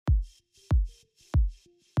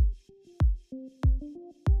All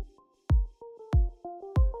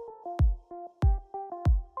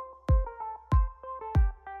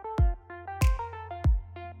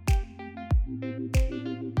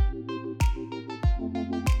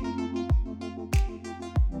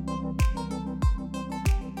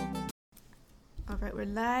right, we're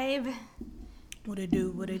live. What it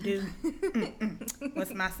do?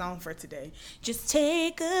 What's my song for today? Just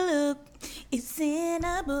take a look. It's in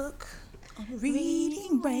a book.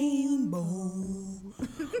 Reading Rainbow.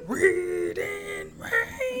 Reading Rainbow.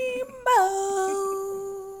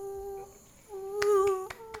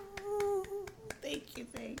 Thank you.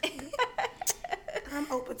 I'm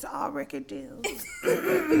open to all record deals.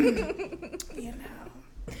 You know.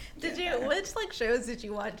 Which shows did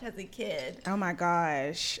you watch as a kid? Oh my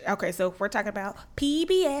gosh. Okay, so if we're talking about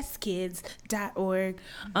pbskids.org.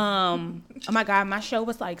 Oh my god, my show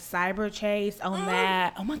was Cyber Chase on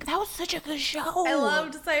that. Oh my god, that was such a good show. I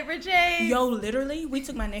loved Cyber Chase. Yo, literally, we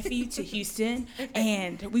took my nephew to Houston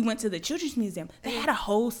and we went to the Children's Museum. They had a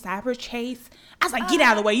whole Cyber Chase. I was like, get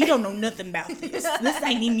out of the way. You don't know nothing about this. This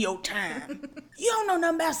ain't even your time. You don't know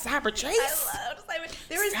nothing about Cyber Chase. I loved Cyber Chase.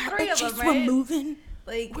 There was Cyber 3 of Chase, them, right? We're moving.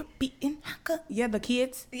 We're beating. Yeah, the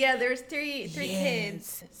kids. Yeah, there's three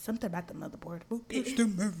kids. Something about the motherboard. We'll catch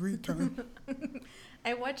them every time.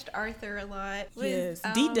 I watched Arthur a lot. Yes,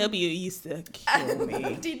 DW used to kill me.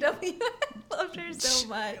 DW, I loved her so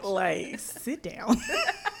much. Sit down.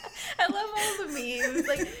 I love all the memes.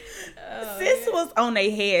 Sis was on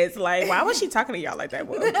their heads. Why was she talking to y'all like that?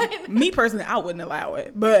 Well, me personally, I wouldn't allow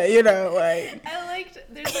it. But, I liked,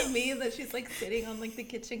 there's a meme that she's sitting on the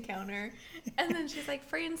kitchen counter. And then she's like,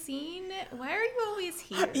 Francine, why are you always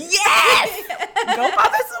here? Yes! Go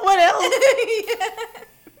bother someone else. Yeah.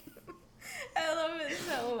 I love it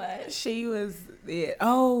so much. She was it.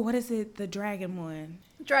 Oh, what is it? The dragon one.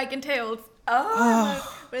 Dragon Tales.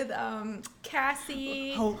 With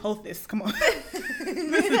Cassie. Hold this. Come on.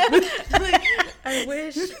 I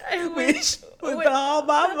wish with all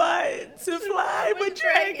my might to fly with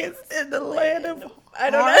dragons in the land of. I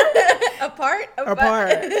don't know. Apart.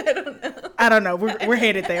 I don't know. We're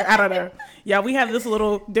headed there. I don't know. Yeah, we have this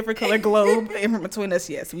little different color globe in between us.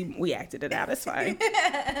 Yes, we acted it out. It's fine.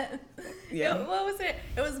 Yeah. What was it?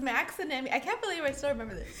 It was Max and Emmy. I can't believe I still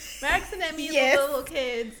remember this. Max and Emmy, yes. The little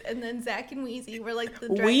kids, and then Zach and Wheezy were the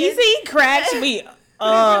dragons. Wheezy cracks me up. They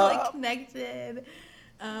were connected.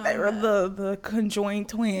 They were the conjoined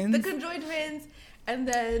twins. The conjoined twins. And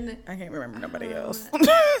then I can't remember nobody else.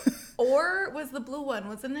 Or was the blue one,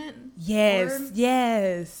 wasn't it? Yes.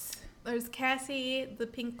 There's Cassie, the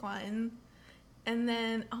pink one. And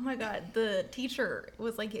then, oh my god, the teacher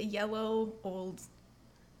was a yellow old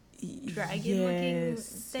dragon looking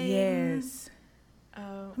thing. Yes.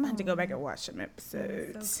 I'm gonna have to go back and watch some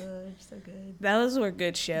episodes. So good. Those were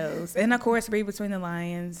good shows. And of course, Read Between the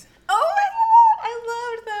Lions. Oh my god, I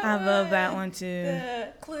loved that one. I love that one too.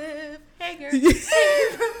 The cliffhanger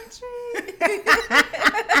from a tree.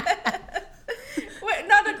 Wait,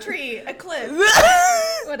 not a tree, a cliff.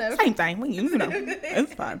 Whatever. Same thing.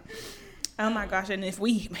 It's fine. Oh my gosh! And if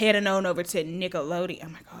we heading on over to Nickelodeon, oh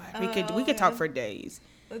my god, we could talk for days.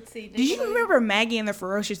 Let's see. Did you remember Maggie and the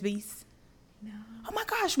Ferocious Beast? No. Oh my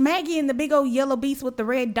gosh, Maggie and the big old yellow beast with the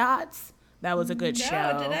red dots. That was a good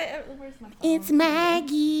show. Did I? Where's my phone? It's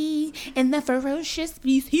Maggie and the Ferocious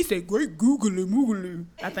Beast. He said, "Great googly moogly."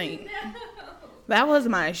 I think that was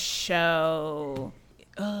my show.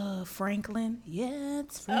 Franklin. Yeah,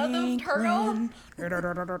 it's Franklin. Oh, the turtle.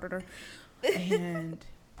 And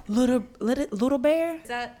Little Bear. Is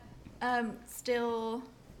that still?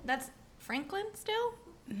 That's Franklin still?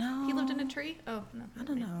 No. He lived in a tree? Oh, no. I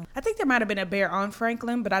don't know. I think there might have been a bear on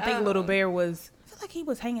Franklin, but I think Little Bear was, I feel like he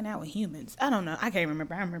was hanging out with humans. I don't know. I can't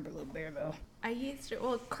remember. I remember Little Bear, though.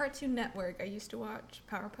 Cartoon Network. I used to watch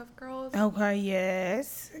Powerpuff Girls. Okay,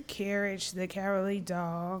 yes. Carriage, the Cowardly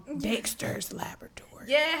Dog. Dexter's Labrador.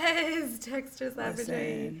 Yes, Dexter's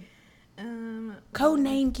Labrador.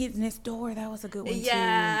 Codename Kids Next Door. That was a good one, too.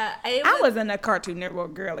 Yeah. I wasn't a Cartoon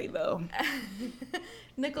Network girly, though.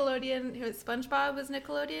 Nickelodeon, SpongeBob was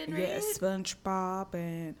Nickelodeon, right? Yes, SpongeBob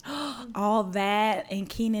and all that, and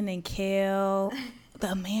Kenan and Kel,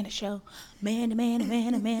 the Amanda Show,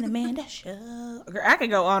 Amanda Show. Girl, I could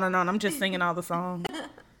go on and on. I'm just singing all the songs.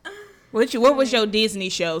 What was your Disney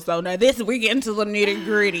show? So now we're getting to the nitty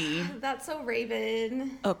gritty. That's So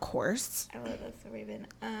Raven. Of course. I love That's So Raven.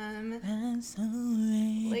 That's So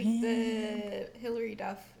Raven. The Hillary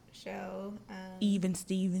Duff show. Even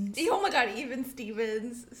Stevens. Oh my god, Even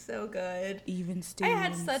Stevens. So good. Even Stevens. I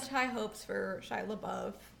had such high hopes for Shia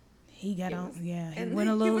LaBeouf. He got on, he went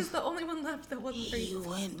a little. He was the only one left that wasn't He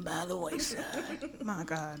went by the wayside. My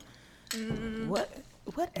God.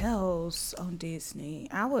 What else on Disney?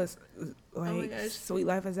 I was my like gosh. Sweet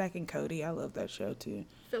Life of Zack and Cody. I love that show too.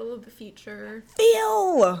 Phil of the Future.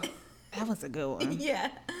 Phil! That was a good one. Yeah.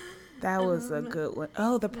 That was a good one.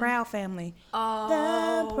 Oh, The Proud Family.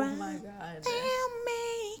 Oh The Proud my god. They'll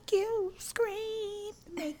make you scream,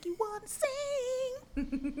 make you want to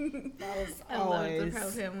sing. That was I love the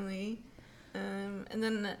Proud Family. And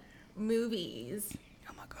then movies.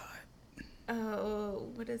 Oh my god. Oh,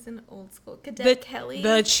 what is an old school? Cadet Kelly.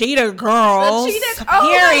 The Cheetah Girls. The Cheetah. Oh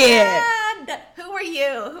period. my god. Who were you?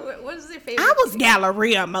 What was your favorite? I was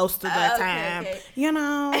Galleria most of the time. Okay. You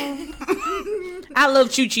know. I love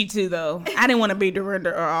Chuchi too, though. I didn't want to be Dorinda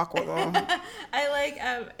or Aqua. I like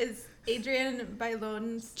is Adrian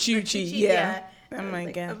Bailon's Chuchi, yeah. Oh my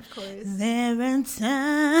like, god. Of course. There are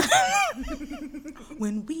times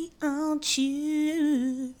when we all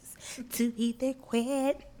choose to either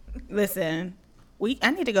quit. Listen,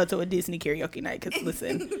 I need to go to a Disney karaoke night because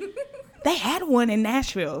listen, they had one in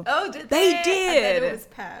Nashville. Oh, did they? I did. bet it was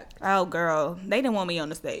packed. Oh, girl, they didn't want me on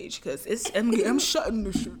the stage because I'm shutting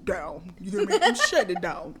this shit down. You hear me? I'm shutting it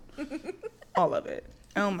down. All of it.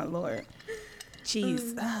 Oh my lord.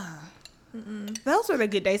 Jeez. Those were the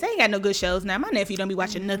good days. They ain't got no good shows now. My nephew don't be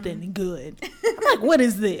watching nothing good. I'm like, what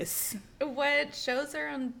is this? What shows are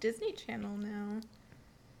on Disney Channel now?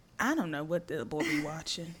 I don't know what the boy be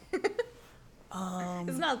watching.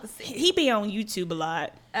 It's not the same. He be on YouTube a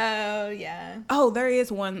lot. Oh, yeah. Oh, there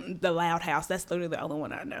is one, The Loud House. That's literally the only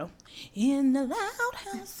one I know. In the Loud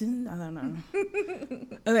House. I don't know.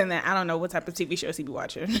 Other than that, I don't know what type of TV shows he be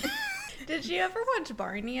watching. Did you ever watch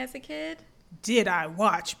Barney as a kid? Did I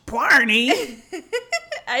watch Barney?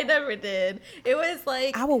 I never did. It was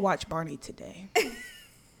like... I will watch Barney today.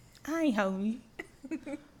 I ain't homie.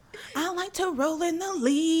 I like to roll in the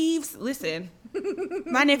leaves. Listen,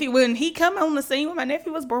 my nephew, when he come on the scene when my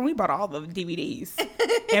nephew was born, we bought all the DVDs.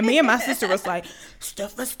 And me and my sister was like,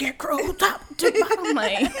 stuff a scarecrow top to bottom.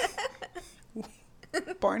 Like,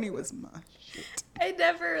 Barney was my shit. I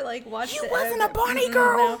never like watched it. You wasn't a Barney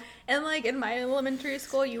girl. No. And like in my elementary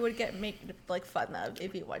school, you would get made like fun of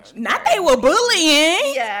if you watched. Not Barney. they were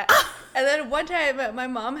bullying. Yeah. And then one time, my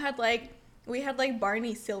mom had like. We had like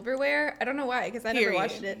Barney silverware. I don't know why, because I never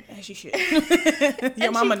watched it. As you should.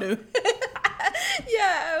 Your mama knew.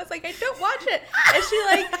 Yeah, I was like, I don't watch it. And she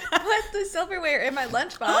like put the silverware in my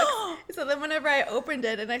lunchbox. So then whenever I opened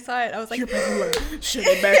it and I saw it, I was like, You're probably like, shut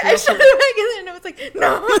it back. I shut it back in there and I was like,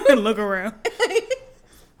 no. Look around.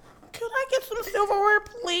 Could I get some silverware,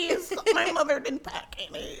 please? My mother didn't pack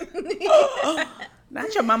any.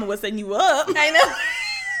 Not your mama was setting you up. I know.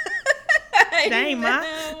 Dang, Ma.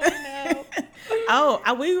 I know. Oh,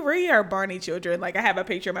 we are Barney children. Like, I have a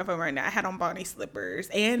picture on my phone right now. I had on Barney slippers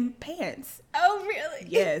and pants. Oh, really?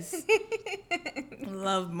 Yes.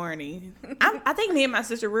 Love Barney. I think me and my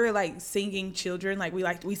sister, we're like singing children. Like,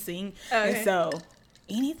 we sing. Okay. And so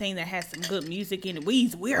anything that has some good music in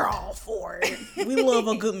it, we're all for it. We love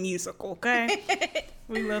a good musical, okay?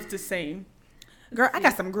 We love to sing. Girl, I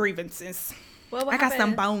got some grievances. Well, I got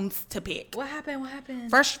some bones to pick. What happened?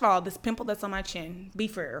 First of all, this pimple that's on my chin, be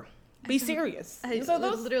fair. Be serious. I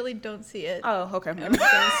literally don't see it. Oh, okay. I don't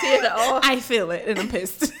see it at all. I feel it and I'm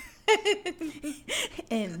pissed.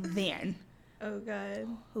 And then, Oh, God.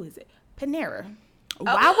 who is it? Panera.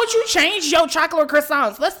 Why would you change your chocolate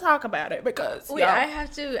croissants? Let's talk about it because Wait, I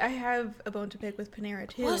have a bone to pick with Panera,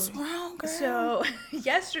 too. what's wrong, girl? So,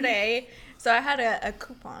 yesterday, I had a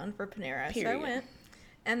coupon for Panera. Period. So I went.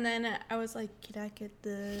 And then I was like, "Could I get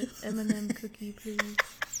the M&M cookie, please?"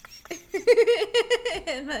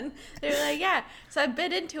 And then they were like, "Yeah." So I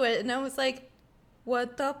bit into it, and I was like,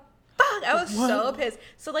 "What the fuck?" I was so pissed.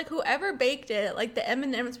 So like, whoever baked it, like the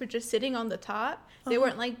M&Ms were just sitting on the top. They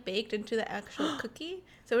weren't like baked into the actual cookie.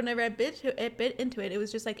 So whenever I bit into it, it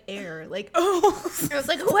was just like air. Like I was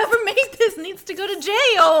like, "Whoever made this needs to go to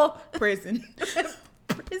jail." Prison.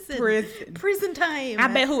 Prison time. I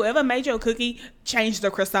bet whoever made your cookie changed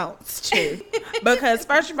the croissants too. Because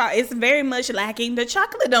first of all, it's very much lacking the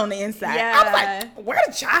chocolate on the inside. Yeah. I was like, where's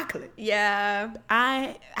the chocolate? Yeah.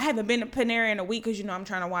 I haven't been to Panera in a week because, I'm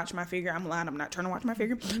trying to watch my figure. I'm lying. I'm not trying to watch my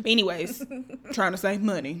figure. But anyways, trying to save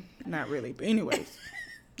money. Not really. But anyways,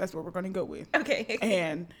 that's what we're going to go with. Okay.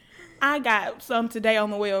 And I got some today on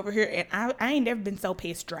the way over here, and I ain't never been so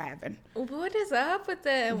pissed driving. What is up with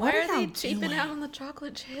them? What Why are are they y'all cheaping doing? out on the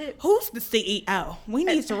chocolate chips? Who's the CEO? We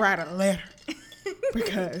need to write a letter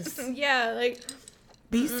because Yeah, like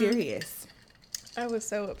be serious. I was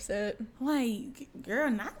so upset. Like, girl,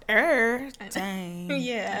 not her. Dang.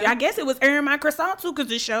 Yeah. I guess it was airing my croissant too because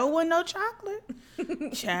the show wasn't no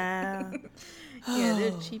chocolate. Child. Yeah,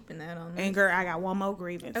 they're cheaping that on this. And girl, I got one more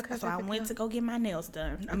grievance. Okay, so I went to go get my nails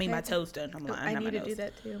done. I mean, my toes done. I'm lying. I not need my to nails. do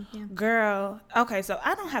that too. Yeah. Girl, okay, so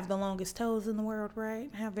I don't have the longest toes in the world, right?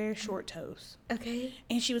 I have very short toes. Okay.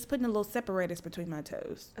 And she was putting the little separators between my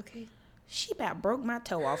toes. Okay. She about broke my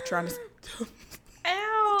toe off trying to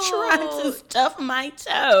Ow. stuff my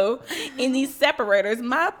toe in these separators.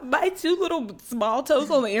 My two little small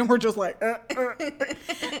toes on the end were just like,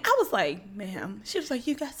 I was like, ma'am. She was like,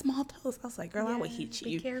 you got small toes. I was like, girl, I would hit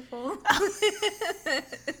you. Be careful.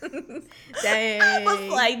 Dang. I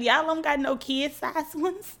was like, y'all don't got no kid size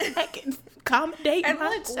ones that can accommodate I'm my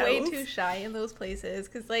like toes. way too shy in those places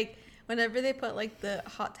because like whenever they put like the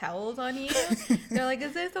hot towels on you, they're like,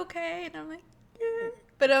 "Is this okay?" And I'm like, "Yeah."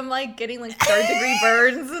 But I'm like getting like 3rd-degree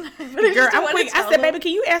burns. Girl, I'm quick. I said, baby,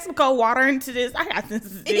 can you add some cold water into this? I got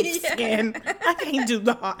sensitive skin. I can't do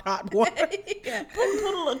the hot water. Yeah. Put a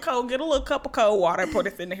little cold, get a little cup of cold water, put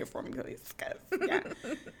this in there for me, please. Yeah.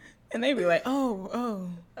 And they be like,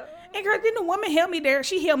 oh. And girl, then the woman held me there.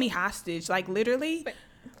 She held me hostage, like literally.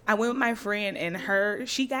 I went with my friend and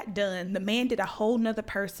she got done. The man did a whole nother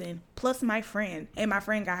person plus my friend. And my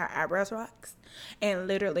friend got her eyebrows waxed. And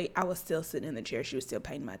literally, I was still sitting in the chair. She was still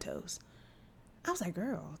painting my toes. I was like,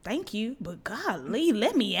 girl, thank you. But golly,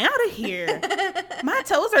 let me out of here. My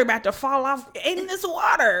toes are about to fall off in this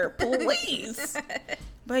water. Please.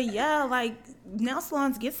 But yeah, like nail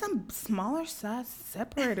salons, get some smaller size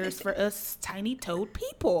separators for us tiny toed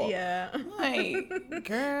people. Yeah. Like,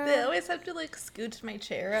 girl. They always have to like scooch my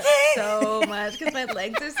chair up so much because my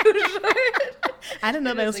legs are so short. I didn't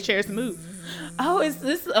know those like, chairs move. Oh, is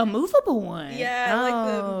this a movable one? Yeah, like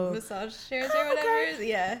the massage chairs or whatever. Okay.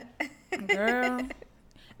 Yeah. Girl.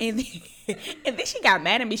 And then she got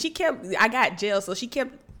mad at me. I got gel, so she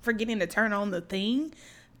kept forgetting to turn on the thing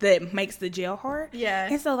that makes the gel hard. Yeah.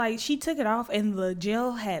 And so like she took it off and the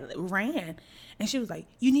gel had ran. And she was like,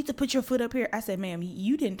 you need to put your foot up here. I said, ma'am,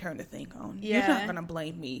 you didn't turn the thing on. Yeah. You're not going to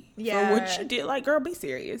blame me for what you did. Like, girl, be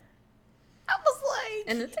serious. I was like.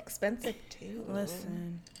 And it's expensive too.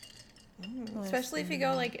 Listen. Especially if you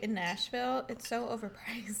go like in Nashville, it's so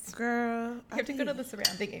overpriced. Girl. You have to go to the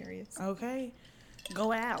surrounding areas. Okay.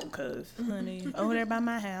 Go out, because, honey, over there by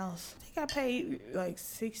my house, I think I paid like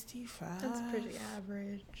 $65. That's pretty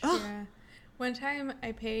average. Oh. Yeah. One time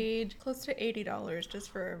I paid close to $80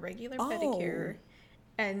 just for a regular pedicure.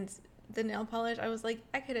 And the nail polish, I was like,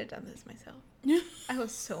 I could have done this myself. I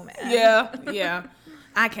was so mad. Yeah.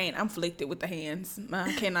 I can't. I'm afflicted with the hands.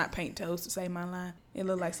 I cannot paint toes to save my life. It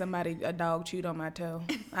looked like a dog chewed on my toe.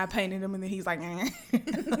 I painted him and then he's like,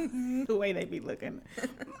 the way they be looking.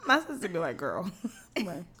 My sister be like, girl,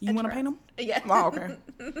 like, you want to paint them? Yeah. Oh, okay.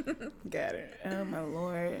 Got it. Oh, my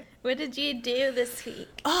Lord. What did you do this week?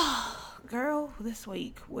 Oh, girl, this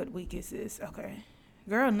week. What week is this? Okay.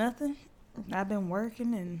 Girl, nothing. I've been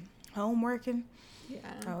working and homeworking. Yeah.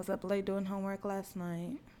 I was up late doing homework last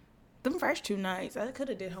night. Them first 2 nights, I could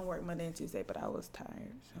have did homework Monday and Tuesday, but I was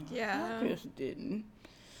tired. So yeah. I just didn't.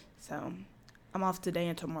 So I'm off today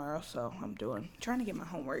and tomorrow, so I'm trying to get my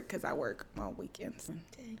homework because I work on weekends.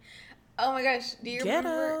 Dang. Oh my gosh, do you Ghetto.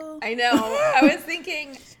 remember? I know. I was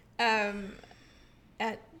thinking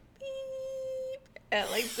at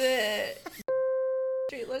like the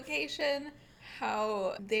street location,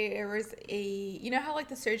 how there was how like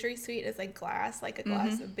the surgery suite is like glass, like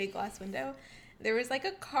a big glass window. There was like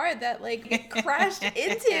a car that like crashed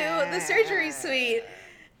into the surgery suite.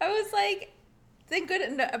 I was like, thank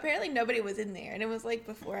goodness. No, apparently nobody was in there, and it was like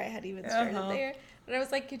before I had even started there. But I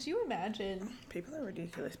was like, could you imagine? People are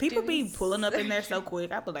ridiculous. People be pulling up in there so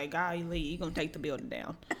quick. I be like, golly, you gonna take the building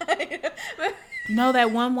down. No, that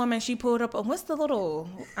one woman, she pulled up, what's the little,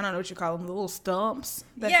 I don't know what you call them, the little stumps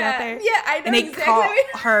that's out there? Yeah, I know. And they caught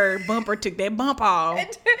her bumper, took that bump off.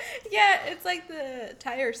 Yeah, it's like the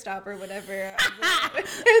tire stop or whatever.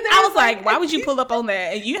 I was like, why would you pull up on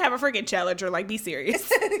that? And you have a freaking Challenger, like, be serious.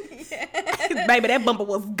 Baby, that bumper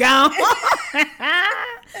was gone.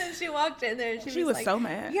 And she walked in there and she was like, so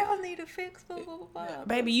mad. Y'all need to fix blah, blah, blah.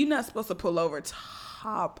 Baby, you're not supposed to pull over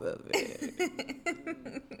top of it.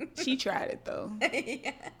 She tried it though.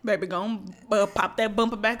 Yeah. Baby, go pop that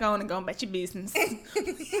bumper back on and go about your business.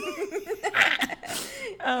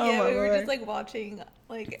 Yeah, we were just like watching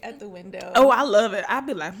like at the window. Oh, I love it. I'd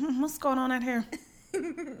be like, what's going on out here?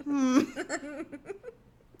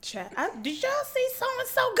 Chat. Did y'all see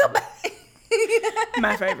so-and-so go back?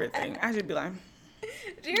 My favorite thing. I should be like,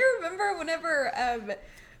 do you remember whenever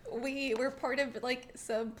we were part of like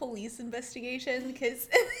some police investigation because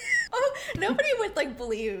Oh, nobody would like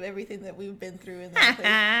believe everything that we've been through in that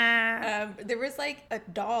place. There was like a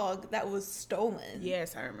dog that was stolen.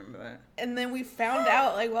 Yes, I remember that. And then we found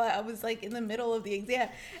out like while I was like in the middle of the exam,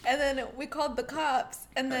 and then we called the cops,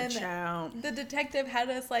 and then the detective had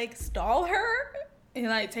us like stall her and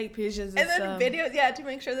like take pictures and then videos, to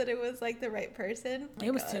make sure that it was like the right person.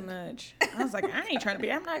 It was too much. I was like, I ain't trying to be.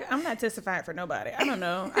 I'm not testifying for nobody. I don't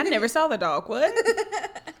know. I never saw the dog. What?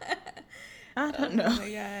 I don't know. Oh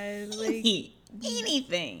my god! Like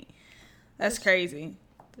anything. That's crazy.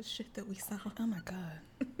 The shit that we saw. Oh my god.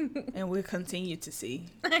 And we'll continue to see.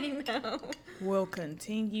 I know. We'll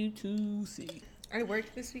continue to see. I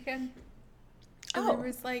worked this weekend. And there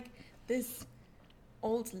was like this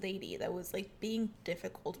old lady that was like being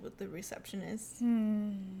difficult with the receptionist.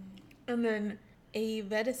 And then a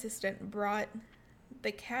vet assistant brought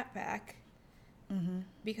the cat back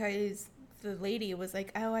because the lady was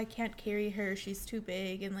like, oh, I can't carry her, she's too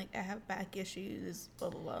big, and like I have back issues, blah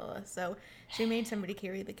blah blah. So she made somebody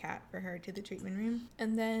carry the cat for her to the treatment room.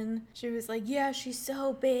 And then she was like, yeah, she's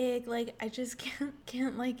so big, like I just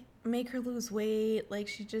can't like make her lose weight, like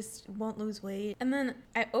she just won't lose weight. And then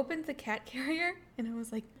I opened the cat carrier and I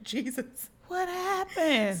was like, Jesus, what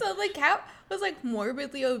happened? So the cat was like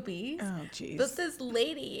morbidly obese. Oh jeez. But this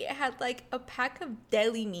lady had like a pack of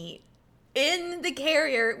deli meat in the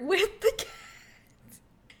carrier with the cat.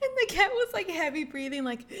 And the cat was like heavy breathing,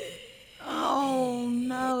 like, oh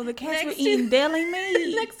no, the cats were eating deli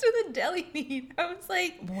meat. Next to the deli meat. I was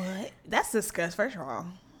like, what? That's disgusting. First of all,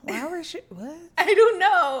 why were she, what? I don't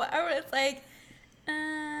know. I was like,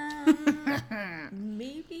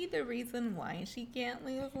 maybe the reason why she can't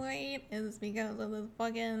lose weight is because of this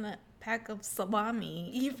fucking pack of salami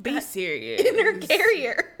you've Be got serious. in her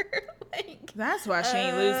carrier. Like, that's why she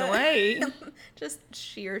ain't losing weight. Just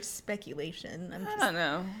sheer speculation. I don't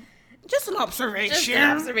know. Just an observation. Just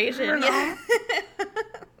an observation. Yeah.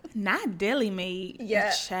 Not deli meat.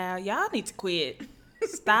 Yeah. Child, y'all need to quit.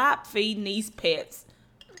 Stop feeding these pets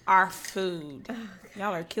our food.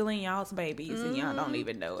 Y'all are killing y'all's babies and y'all don't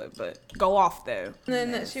even know it, but go off though.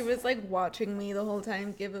 And then she was like watching me the whole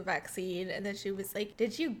time give a vaccine, and then she was like,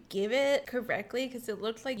 did you give it correctly? Because it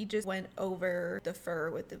looked like you just went over the fur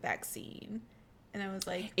with the vaccine. And I was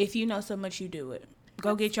like, if you know so much, you do it.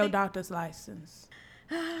 Go get your doctor's license.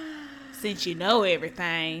 Since you know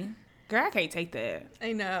everything. Girl, I can't take that.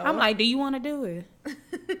 I know. I'm like, do you want to do it?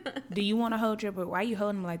 Do you want to hold your, but why you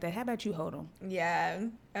holding him like that? How about you hold him? Yeah.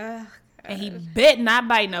 And he bet not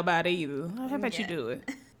bite nobody either. How about you do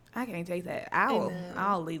it? I can't take that.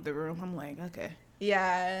 I'll leave the room. I'm like, okay.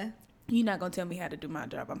 Yeah. You're not going to tell me how to do my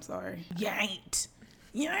job. I'm sorry. You ain't.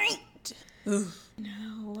 Ugh.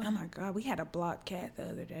 No. Oh my God. We had a blocked cat the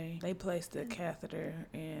other day. They placed a catheter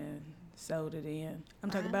and sewed it in.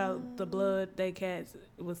 I'm talking about the blood they cats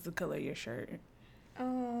was the color of your shirt.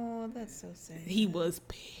 Oh, that's so sad. He was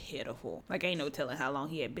pitiful. Like, ain't no telling how long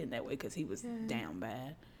he had been that way because he was down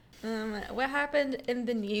bad. What happened in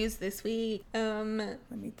the news this week? Let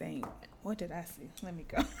me think. What did I see? Let me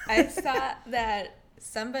go. I saw that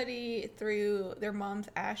somebody threw their mom's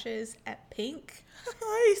ashes at Pink.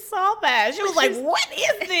 I saw that. She was like, what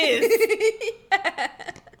is this?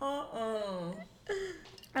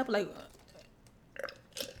 I'm like,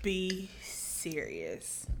 be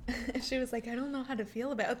serious. She was like, I don't know how to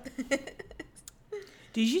feel about this.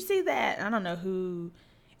 Did you see that? I don't know who.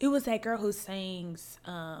 It was that girl who sings,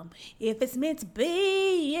 if it's meant to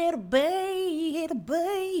be, it'll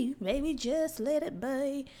be, maybe just let it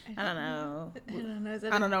be. I don't know.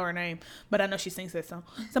 I don't know her name, but I know she sings that song.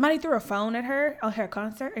 Somebody threw a phone at her on her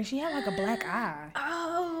concert, and she had like a black eye.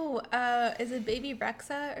 Oh, is it Baby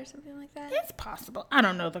Rexa or something like that? It's possible. I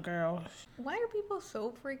don't know the girl. Why are people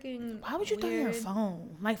so freaking Why would you throw weird? your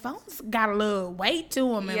phone? Like, phones got a little weight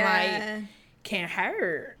to them and like can't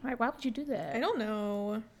hurt. Like, why would you do that? I don't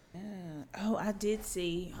know. Yeah. Oh, I did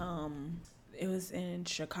see. It was in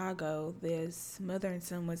Chicago. This mother and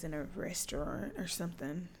son was in a restaurant or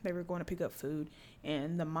something. They were going to pick up food,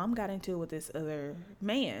 and the mom got into it with this other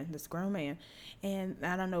man, this grown man, and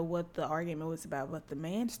I don't know what the argument was about, but the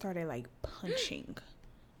man started like punching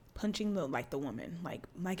the woman,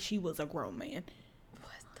 like she was a grown man.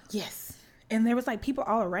 What the? Yes, and there was like people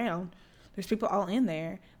all around. There's people all in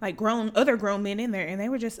there, like other grown men in there, and they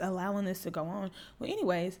were just allowing this to go on. Well,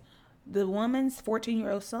 anyways, the woman's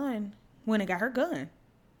 14-year-old son went and got her gun,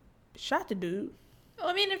 shot the dude. Well,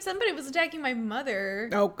 I mean, if somebody was attacking my mother.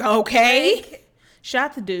 Oh, okay.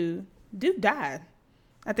 Shot the dude. Dude died.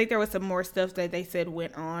 I think there was some more stuff that they said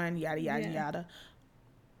went on, yada, yada, yada.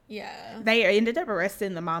 Yeah. They ended up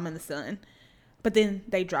arresting the mom and the son, but then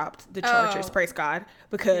they dropped the charges, praise God,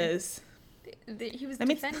 because He was Let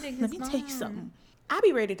me defending his let me mom. tell you something. I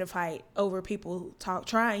be ready to fight over people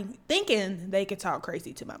thinking they could talk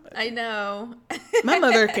crazy to my mother. I know. My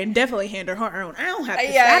mother can definitely handle her own. I don't have to.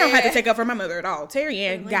 Yeah, I don't have yeah. to take up for my mother at all. Terry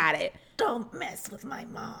Ann got it. Don't mess with my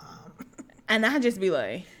mom. And I just be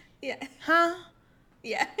like, Yeah. huh?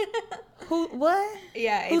 Yeah. Who? What?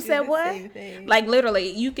 Yeah. I Who do said the what? same thing. Like literally,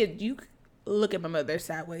 you could look at my mother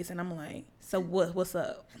sideways, and I'm like, so what? What's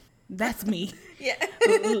up? That's me. Yeah.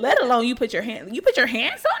 Let alone you put your hands on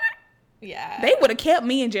her. Yeah. They would have kept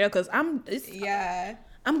me in jail because Yeah.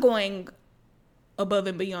 I'm going above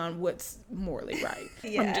and beyond what's morally right.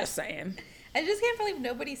 Yeah. I'm just saying. I just can't believe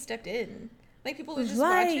nobody stepped in. Like, people were just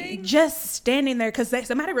Like, watching. just standing there because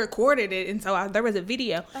somebody recorded it, and so there was a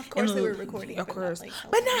video. Of course and they were recording, of but course, not,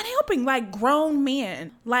 like, but not helping. Like grown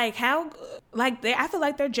men, like how, like I feel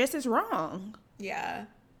like they're just as wrong. Yeah.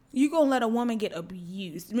 You gonna let a woman get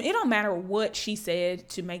abused? I mean, it don't matter what she said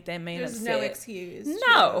to make that man There's upset. no excuse.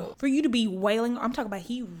 No, for you to be wailing. I'm talking about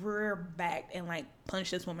he rear backed and like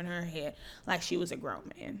punched this woman in her head like she was a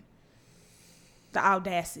grown man. The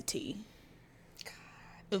audacity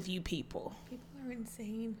of you people. People are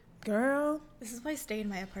insane. Girl. This is why I stay in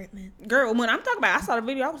my apartment. Girl, when I'm talking about, I saw the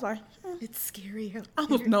video, I was like, It's scary out I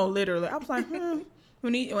was, there. no, literally. I was like,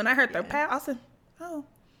 When I heard the pow, I said, oh.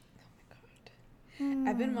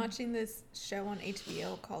 I've been watching this show on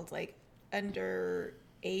HBO called like Undercover.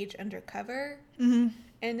 Mm-hmm.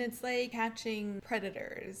 And it's like catching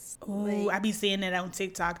predators. Ooh, like, I be seeing that on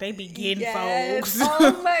TikTok. They be getting yes. folks.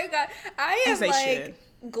 Oh my God. I am As they like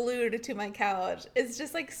glued to my couch. It's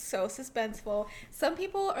just like so suspenseful. Some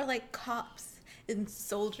people are like cops and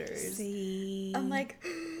soldiers. See. I'm like,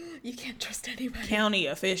 you can't trust anybody. County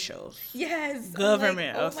officials. Yes.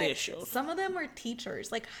 Government I'm like, officials. Some of them are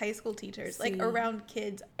teachers, like high school teachers, like around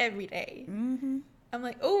kids every day. Mm-hmm. I'm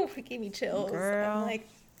like, oh, it gave me chills. Girl. I'm like,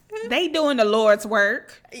 They doing the Lord's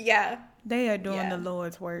work. yeah. They are doing the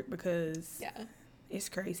Lord's work because Yeah. it's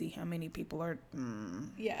crazy how many people are,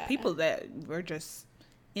 Yeah. people that were just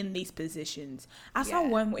in these positions. I saw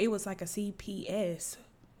one, it was like a CPS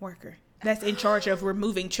worker that's in charge of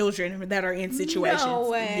removing children that are in situations. No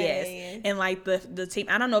way. Yes. And like the team,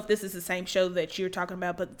 I don't know if this is the same show that you're talking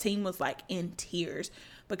about, but the team was like in tears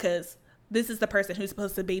because this is the person who's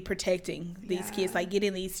supposed to be protecting these kids, like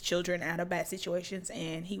getting these children out of bad situations,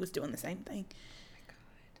 and he was doing the same thing. Oh my God.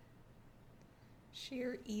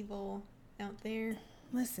 Sheer evil out there.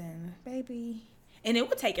 Listen, baby. And it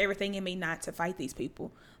would take everything in me not to fight these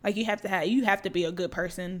people. Like you have to be a good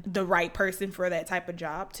person, the right person for that type of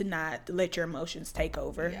job, to not let your emotions take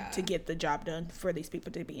over, to get the job done, for these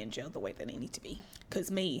people to be in jail the way that they need to be.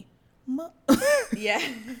 Cause me, Yeah.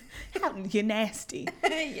 you're nasty.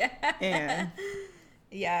 Yeah. And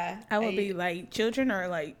Yeah. I would be like, children are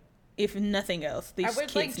like, if nothing else, these I would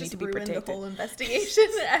kids like need just to be ruin protected. the whole investigation.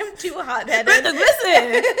 I'm too hot-headed.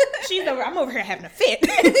 Listen, I'm over here having a fit.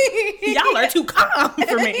 Y'all are too calm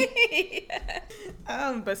for me.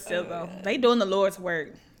 But still, though, they doing the Lord's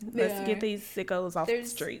work. Let's get these sickos off the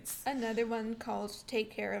streets. Another one called Take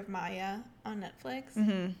Care of Maya on Netflix.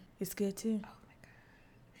 Mm-hmm. It's good too. Oh my God.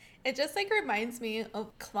 It just like reminds me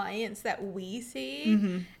of clients that we see.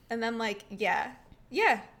 Mm-hmm. And I'm like, yeah,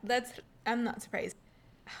 I'm not surprised.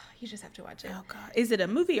 You just have to watch it. Oh God, is it a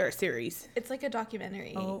movie or a series? It's like a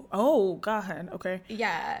documentary. Oh God, okay.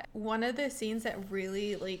 Yeah, one of the scenes that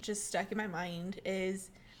really like just stuck in my mind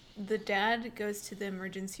is the dad goes to the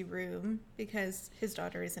emergency room because his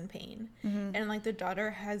daughter is in pain. Mm-hmm. And like the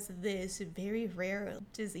daughter has this very rare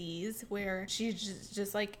disease where she's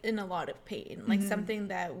just like in a lot of pain, like something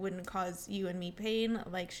that wouldn't cause you and me pain,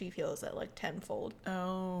 like she feels it like tenfold.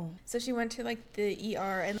 Oh. So she went to like the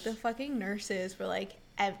ER and the fucking nurses were like,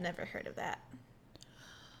 I've never heard of that.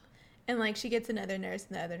 And like she gets another nurse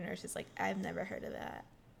and the other nurse is like, I've never heard of that.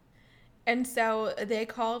 And so they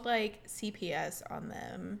called like CPS on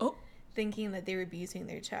them, thinking that they were abusing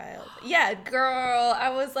their child. Yeah, girl.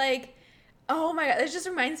 I was like, oh my God. This just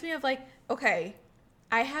reminds me of like, okay,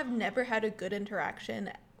 I have never had a good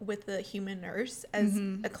interaction with a human nurse as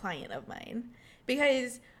a client of mine.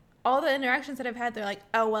 Because all the interactions that I've had, they're like,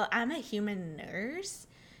 oh, well, I'm a human nurse.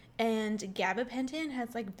 And gabapentin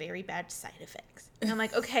has like very bad side effects. And I'm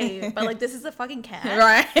like, okay, but like this is a fucking cat.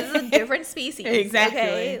 Right. This is a different species. Exactly.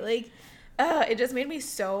 Okay? Like, it just made me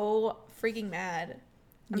so freaking mad.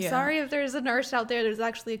 I'm sorry if there's a nurse out there. There's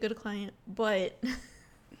actually a good client, but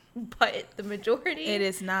the majority. It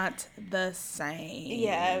is not the same.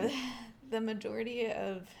 Yeah, the majority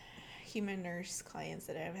of human nurse clients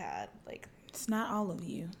that I've had, like. It's not all of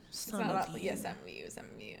you. Some of you. Yeah, some of you.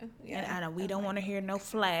 Yeah. And I know we don't want to hear no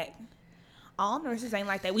flack. All nurses ain't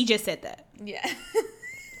like that. We just said that. Yeah.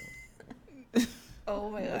 Oh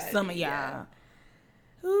my god. Some of y'all.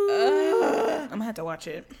 Ooh, I'm gonna have to watch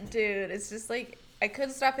it. Dude, it's just like, I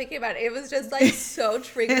couldn't stop thinking about it. It was just like so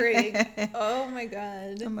triggering. Oh my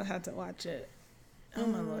god. I'm gonna have to watch it. Oh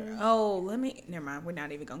my lord. Oh, never mind. We're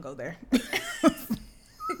not even gonna go there.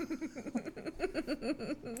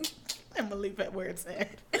 I'm gonna leave that where it's at.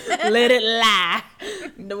 Let it lie.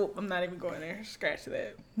 Nope, I'm not even going there. Scratch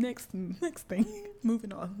that. Next thing.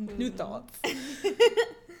 Moving on. New thoughts.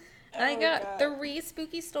 I got 3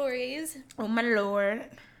 spooky stories. Oh my lord.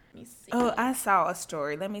 Let me see. Oh, I saw a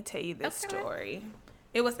story. Let me tell you this Okay. story.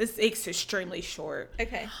 It's extremely short.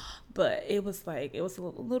 Okay. But it was a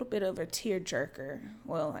little bit of a tearjerker.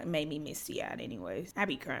 Well, it made me misty eyed anyways. I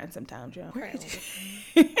be crying sometimes, y'all.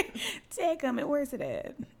 Dadgummit, where's it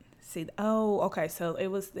at? See, okay. So it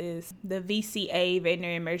was the VCA,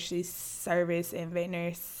 Veterinary Emergency Service and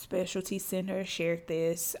Veterinary Specialty Center shared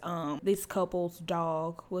this. This couple's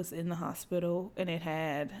dog was in the hospital and it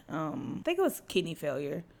had, I think it was kidney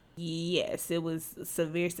failure. Yes, it was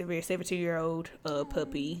severe 17-year-old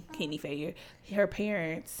puppy, kidney failure.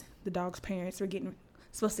 The dog's parents were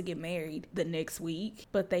supposed to get married the next week,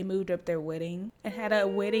 but they moved up their wedding and had a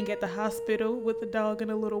wedding at the hospital with the dog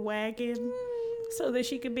in a little wagon so that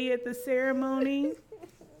she could be at the ceremony.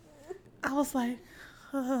 I was like,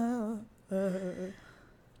 Dogs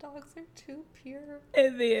are too pure.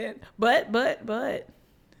 and then, but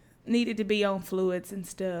needed to be on fluids and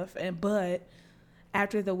stuff, but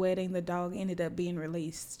after the wedding, the dog ended up being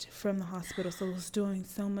released from the hospital, so it was doing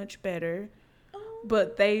so much better.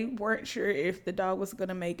 But they weren't sure if the dog was going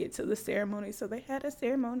to make it to the ceremony, so they had a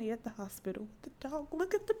ceremony at the hospital with the dog.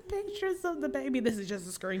 Look at the pictures of the baby. This is just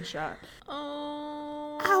a screenshot.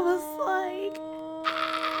 Oh. I was like,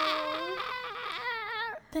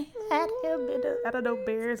 they had him in I don't know,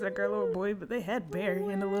 Bear's a girl or a boy, but they had Bear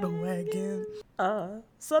in a little wagon.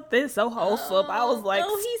 Something so wholesome. I was like,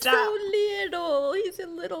 he's stop. so little. He's a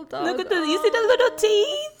little dog. Look at you see the little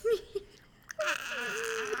teeth?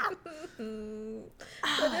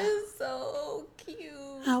 That is so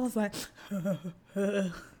cute. I was like,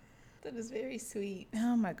 That is very sweet.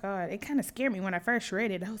 oh my God. It kind of scared me when I first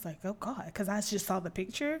read it. I was like, oh God, because I just saw the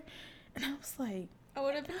picture and I was like, I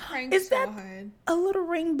would have been crying Is so that- hard. a little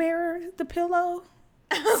ring bearer, the pillow?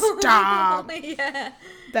 Stop. Yeah.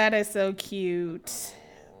 That is so cute.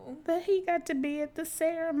 That he got to be at the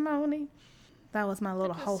ceremony. That was my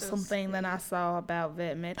little That is so wholesome thing that I sweet. saw about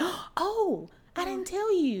VetMed. Oh, I didn't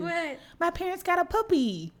tell you. What? My parents got a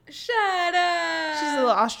puppy. Shut up. She's a little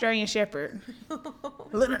Australian Shepherd.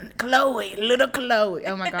 Little Chloe.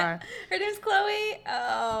 Oh my God. Her name's Chloe.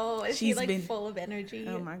 Oh, is she She's like been- full of energy?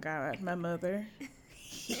 Oh my God. My mother.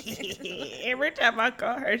 Every time I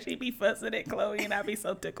call her, she be fussing at Chloe and I be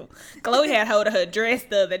so tickled. Chloe had hold of her dress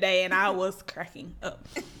the other day and I was cracking up.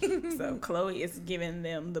 So Chloe is giving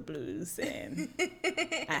them the blues and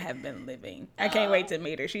I have been living. I can't wait to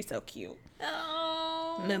meet her. She's so cute.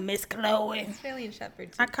 Oh. Little Miss Chloe. Australian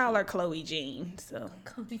Shepherd. I call her Chloe Jean. So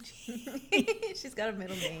Chloe Jean. She's got a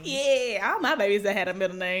middle name. yeah, all my babies that had a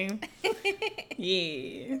middle name.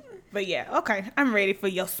 Yeah. But yeah, okay. I'm ready for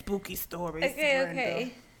your spooky stories. Okay, Brenda.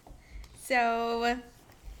 okay. So,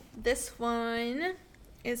 this one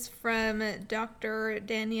is from Dr.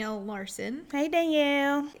 Danielle Larson. Hey,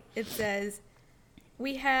 Danielle. It says,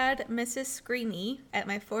 we had Mrs. Screamy at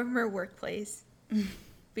my former workplace.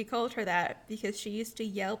 We called her that because she used to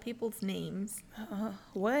yell people's names.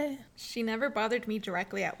 What? She never bothered me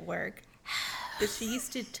directly at work, but she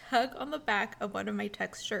used to tug on the back of one of my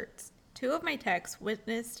tech's shirts. 2 of my techs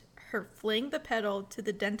witnessed her fling the pedal to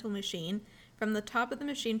the dental machine from the top of the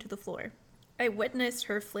machine to the floor. I witnessed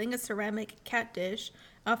her fling a ceramic cat dish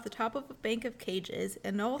off the top of a bank of cages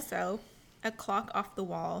and also a clock off the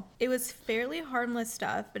wall. It was fairly harmless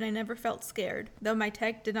stuff, but I never felt scared, though my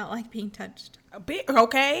tech did not like being touched. A bit,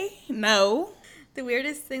 okay. No. The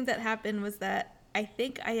weirdest thing that happened was that I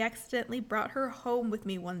think I accidentally brought her home with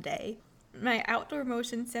me one day. My outdoor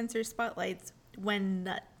motion sensor spotlights went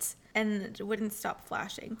nuts and wouldn't stop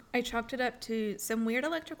flashing. I chalked it up to some weird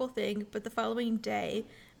electrical thing, but the following day,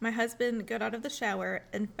 my husband got out of the shower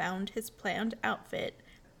and found his planned outfit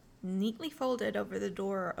neatly folded over the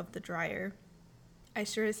door of the dryer. I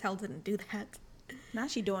sure as hell didn't do that. Now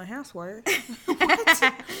she doing housework.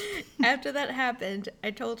 After that happened,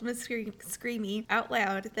 I told Miss Screamy out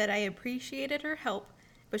loud that I appreciated her help,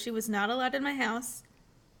 but she was not allowed in my house.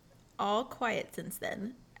 All quiet since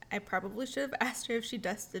then. I probably should have asked her if she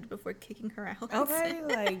dusted before kicking her out. Okay,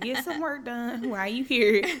 like get some work done while you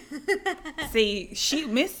here. See, you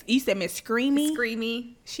said Miss Screamy.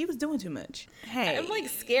 Screamy. She was doing too much. Hey, I'm like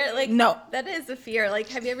scared. Like, No. that is a fear. Like,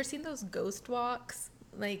 have you ever seen those ghost walks?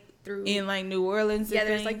 like through in like New Orleans. Yeah,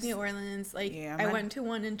 there's like New Orleans. Like Yeah, I went to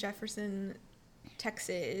one in Jefferson,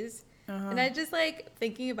 Texas, Uh-huh. and I just like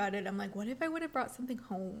thinking about it. I'm like, what if I would have brought something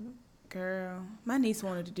home? Girl, my niece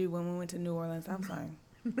wanted to do when we went to New Orleans. I was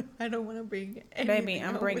like, I don't want to bring. baby,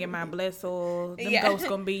 I'm bringing my blessed oil. Them Yeah. ghosts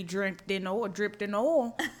gonna be dripped in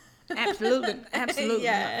oil. Absolutely, absolutely.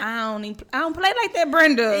 Yeah. I don't play like that,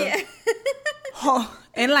 Brenda. Yeah. Oh,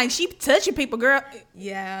 and like she touching people, girl.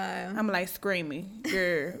 Yeah. I'm like screaming,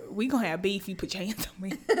 girl. We gonna have beef. You put your hands on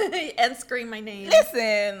me. And scream my name.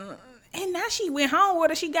 Listen, and now she went home with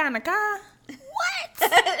her. She got in the car.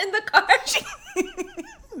 What? In the car.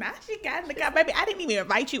 Now she got in the car, baby. I didn't even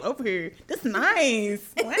invite you over here. This nice.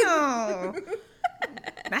 Wow.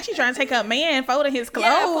 Now she trying to take her man, folding his clothes.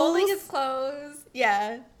 Yeah, folding his clothes.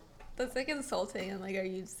 Yeah. That's like insulting. I'm like, are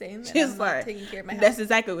you saying that She's I'm like, not taking care of my house? that's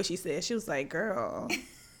exactly what she said. She was like, girl,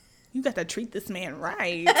 you got to treat this man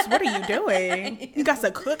right. What are you doing? You got to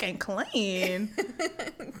cook and clean.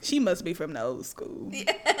 She must be from the old school.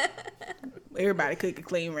 Yeah. Everybody cook and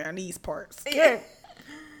clean around these parts. Yeah.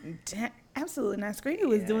 Absolutely not. Screeny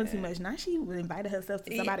was doing too much. Now she invited herself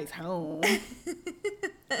to somebody's home.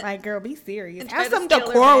 Like, girl, be serious. And Have try to some steal her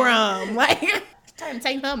decorum. Like, trying to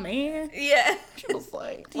take her man. Yeah. She was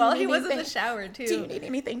like, Well, he was in the shower too. do you need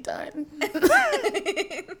anything done?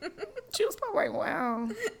 She was probably like, wow,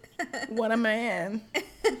 what a man.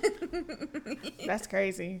 That's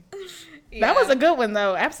crazy. Yeah. That was a good one,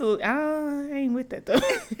 though. Absolutely. I ain't with that, though.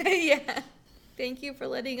 Yeah. Thank you for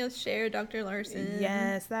letting us share, Dr. Larson.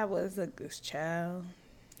 Yes, that was a good child.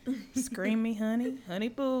 Scream me, honey. Honey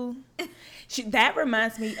boo. That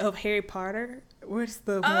reminds me of Harry Potter. Where's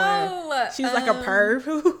the one? She was like a perv.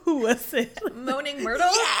 Who was it? Moaning Myrtle?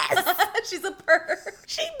 Yes. She's a perv.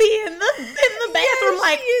 She be in the bathroom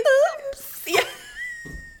like, oops.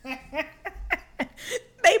 Yeah.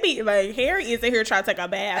 Baby, like, Harry is in here trying to take a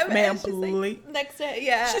bath, ma'am, She's please. like, next day,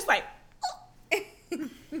 yeah. She's like,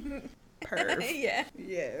 perv. Yeah.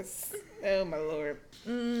 Yes. Oh, my Lord.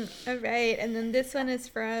 All right. And then this one is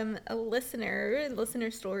from a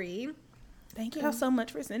listener story. Thank y'all so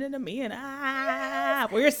much for sending them in.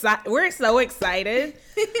 We're so excited.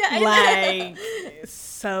 Like,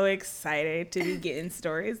 so excited to be getting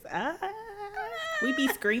stories. We be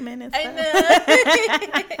screaming and stuff.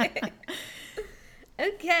 I know.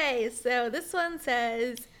 Okay, so this one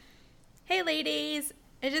says, "Hey ladies,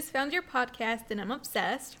 I just found your podcast and I'm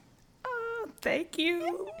obsessed. Oh, thank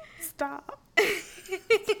you. Stop.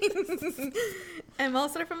 I'm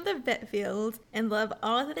also from the vet field and love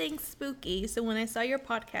all things spooky, so when I saw your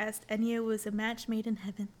podcast, I knew it was a match made in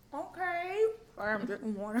heaven." Okay. Sorry, I'm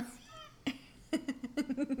drinking water.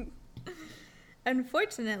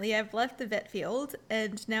 Unfortunately, I've left the vet field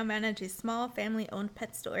and now manage a small family-owned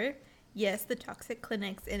pet store. Yes, the toxic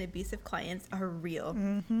clinics and abusive clients are real.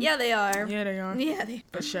 Mm-hmm. Yeah, they are. Yeah, they are. Yeah, they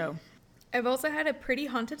For sure. I've also had a pretty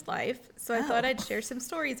haunted life, so I thought I'd share some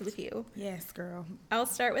stories with you. Yes, girl. I'll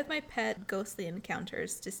start with my pet ghostly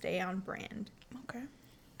encounters to stay on brand. Okay.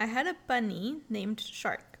 I had a bunny named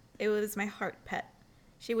Shark. It was my heart pet.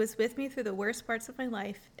 She was with me through the worst parts of my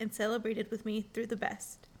life and celebrated with me through the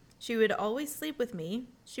best. She would always sleep with me.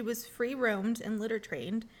 She was free-roamed and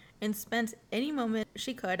litter-trained and spent any moment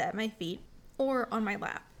she could at my feet or on my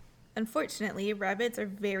lap. Unfortunately, rabbits are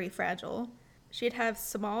very fragile. She'd have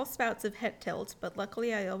small spouts of head tilt, but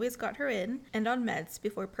luckily I always got her in and on meds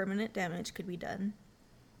before permanent damage could be done.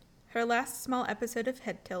 Her last small episode of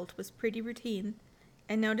head tilt was pretty routine.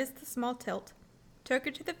 I noticed the small tilt, took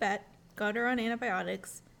her to the vet, got her on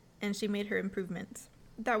antibiotics, and she made her improvements.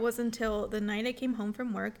 That was until the night I came home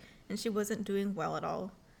from work and she wasn't doing well at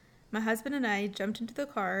all. My husband and I jumped into the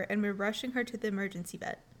car and were rushing her to the emergency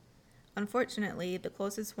vet. Unfortunately, the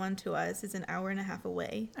closest one to us is an hour and a half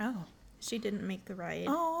away. Oh. She didn't make the ride.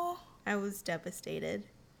 Oh. I was devastated.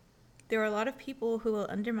 There are a lot of people who will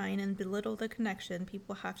undermine and belittle the connection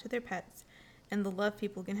people have to their pets and the love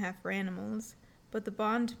people can have for animals, but the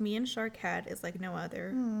bond me and Shark had is like no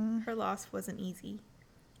other. Her loss wasn't easy.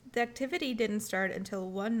 The activity didn't start until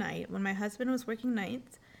one night when my husband was working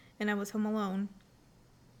nights and I was home alone.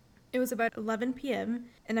 It was about 11 p.m.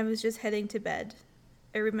 and I was just heading to bed.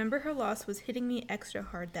 I remember her loss was hitting me extra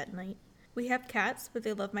hard that night. We have cats, but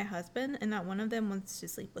they love my husband, and not one of them wants to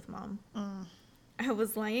sleep with Mom. I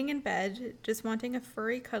was lying in bed, just wanting a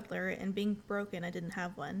furry cuddler, and being broken I didn't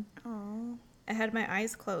have one. Oh. I had my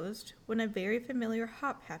eyes closed when a very familiar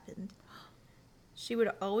hop happened. She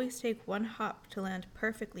would always take one hop to land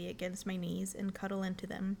perfectly against my knees and cuddle into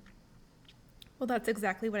them. Well, that's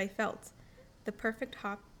exactly what I felt. The perfect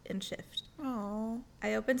hop and shift. Oh.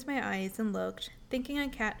 I opened my eyes and looked, thinking a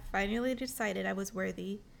cat finally decided I was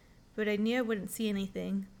worthy. but I knew I wouldn't see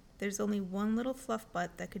anything. There's only one little fluff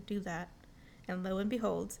butt that could do that. And lo and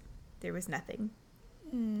behold, there was nothing.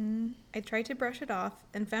 I tried to brush it off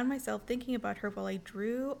and found myself thinking about her while I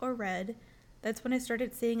drew or read. That's when I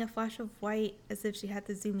started seeing a flash of white as if she had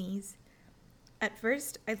the zoomies. At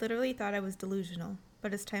first, I literally thought I was delusional,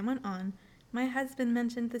 but as time went on, my husband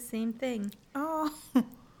mentioned the same thing. Oh.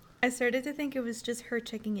 I started to think it was just her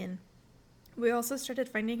checking in. We also started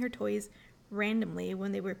finding her toys randomly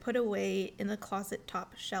when they were put away in the closet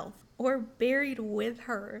top shelf or buried with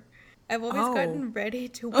her. I've always gotten ready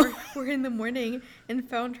to work for her in the morning and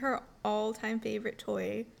found her all-time favorite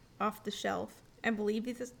toy off the shelf. I believe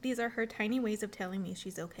these are her tiny ways of telling me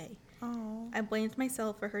she's okay. Oh. I blamed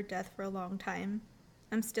myself for her death for a long time.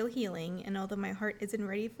 I'm still healing, and although my heart isn't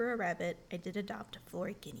ready for a rabbit, I did adopt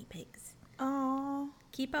 4 guinea pigs. Oh.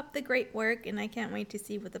 Keep up the great work, and I can't wait to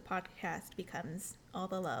see what the podcast becomes. All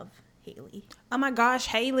the love, Haley. Oh my gosh,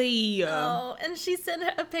 Haley. Oh, and she sent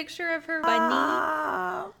a picture of her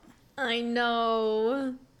bunny. I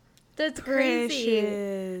know. That's crazy.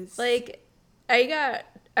 Precious. Like, I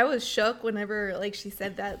was shook whenever, like, she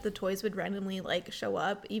said that the toys would randomly, like, show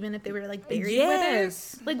up, even if they were, like, buried with her.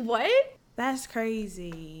 Like, what? That's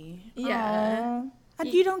crazy. Yeah. Aw.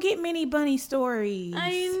 You don't get many bunny stories.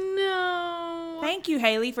 I know. Thank you,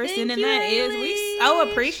 Haley, for sending you, that. Haley. We so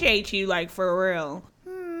appreciate you, like, for real. I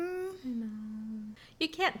know. You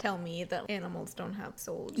can't tell me that animals don't have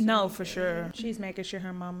souls. No, for sure. She's making sure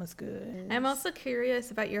her mama's good. I'm also curious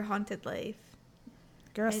about your haunted life.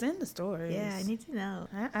 Girl, send the stories. Yeah, I need to know.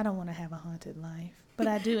 I don't want to have a haunted life, but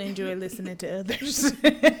I do enjoy listening to others.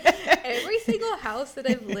 Every single house that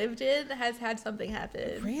I've lived in has had something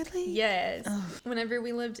happen. Really? Yes. Ugh. Whenever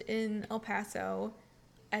we lived in El Paso,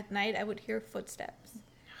 at night I would hear footsteps.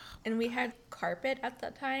 And we had carpet at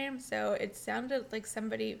that time, so it sounded like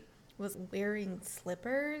somebody was wearing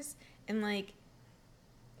slippers and like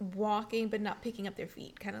walking but not picking up their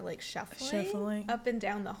feet, kind of like shuffling up and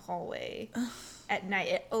down the hallway at night.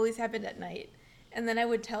 It always happened at night. And then I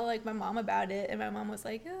would tell like my mom about it, and my mom was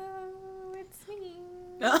like, "Oh, it's me."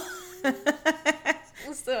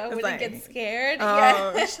 So I wouldn't get scared. Oh,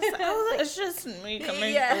 yeah. It's just me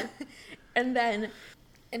coming. Yeah. And then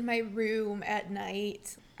in my room at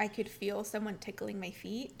night, I could feel someone tickling my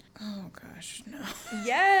feet. Oh gosh, no.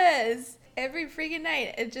 Yes. Every freaking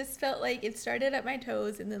night. It just felt like it started at my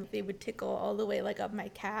toes, and then they would tickle all the way like up my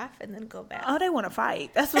calf and then go back. Oh, they want to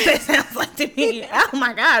fight. That's what that sounds like to me. Oh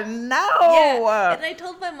my God, no. Yeah. And I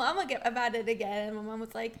told my mom about it again, and my mom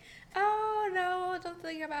was like, "Oh no, don't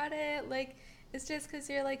think about it. Like, it's just because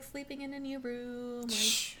you're like sleeping in a new room."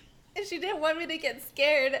 Like, and she didn't want me to get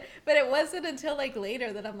scared, but it wasn't until like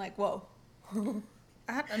later that I'm like, "Whoa."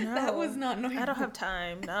 I don't know. That was not normal. I don't have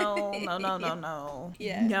time. No.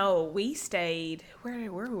 Yeah. No, we stayed.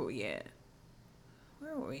 Where were we at?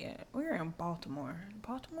 Where were we at? We were in Baltimore.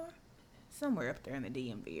 Somewhere up there in the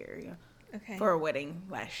DMV area. Okay. For a wedding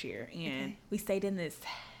last year, and we stayed in this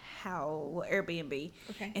house, Airbnb.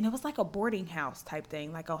 Okay. And it was like a boarding house type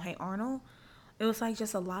thing, like on Hey Arnold. It was like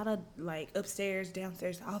just a lot of like upstairs,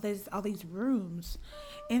 downstairs, all these rooms.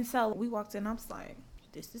 And so we walked in. I was like,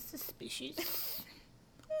 "This is suspicious."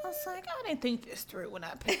 I was like, I didn't think this through when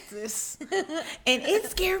I picked this. And it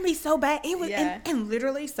scared me so bad. It was, and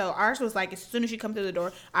literally, so ours was like, as soon as you come through the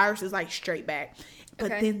door, ours is like straight back. But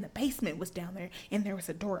then the basement was down there, and there was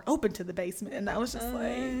a door open to the basement. And I was just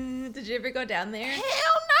like, did you ever go down there?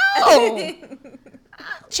 hell no.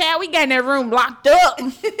 Child, we got in that room locked up.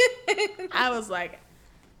 I was like,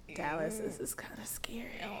 Dallas, this is kind of scary.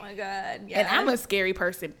 Oh my God. Yeah. And I'm a scary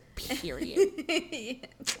person, period. Yeah.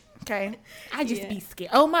 Okay, I just be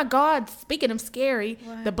scared. Oh my God! Speaking of scary,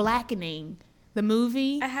 The Blackening, the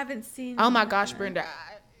movie. I haven't seen. Oh my gosh, Brenda!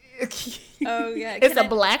 Oh yeah, it's a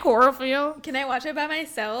black horror film. Can I watch it by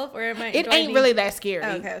myself, or am I? It ain't really that scary.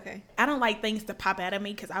 Oh, okay. I don't like things to pop out at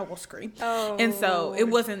me because I will scream. Oh, and so it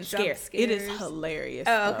wasn't scary. Scares. It is hilarious.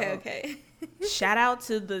 Oh, okay. Shout out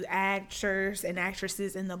to the actors and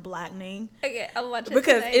actresses in The Blackening. Okay, I'll watch it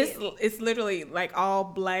because tonight. it's literally like all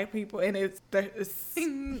black people, and it's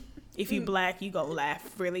if you black, you gonna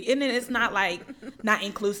laugh really, and then it's not like not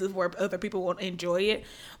inclusive where other people won't enjoy it,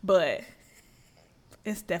 but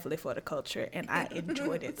it's definitely for the culture, and I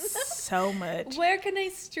enjoyed it so much. Where can I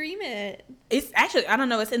stream it? It's actually, I don't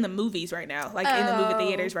know, it's in the movies right now, like in the movie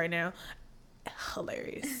theaters right now.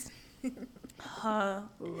 Hilarious.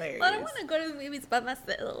 Hilarious. Well, I don't want to go to the movies by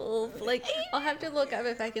myself. Like, I'll have to look up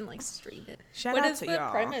if I can like stream it. Shout what out is to the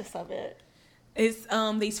y'all. premise of it? It's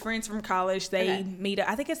these friends from college. They Okay. meet up.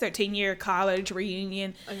 I think it's their 10-year college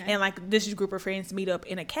reunion, Okay. and like this group of friends meet up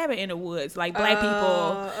in a cabin in the woods, like black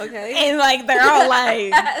people. Okay. And like they're all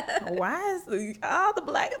like, why is all the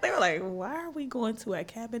black? They were like, why are we going to a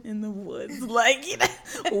cabin in the woods? Like, you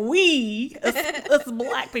know, we us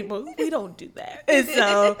black people, we don't do that. And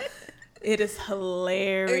so it is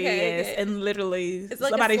hilarious, Okay. and literally It's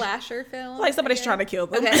like a slasher film. like somebody's okay. trying to kill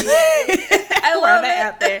them. Okay. I love it.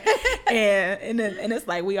 Out there, and it's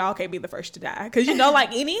like we all can't be the first to die, because you know, like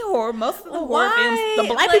any horror, most of the horror films, the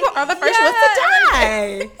black Like, people are the first yeah, ones to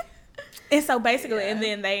die. And so basically, and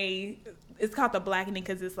then it's called the blackening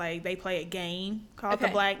because it's like they play a game called the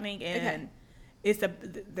Okay. blackening, and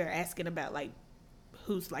they're asking about like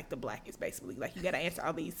who's like the blackest, basically. Like you got to answer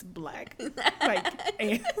all these black like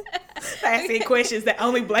and they're asking questions that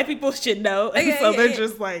only black people should know, and so they're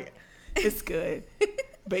just like, it's good.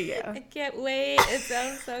 But yeah, I can't wait. It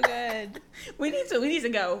sounds so good. we need to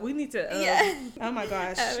go. We need to. Yeah. Oh my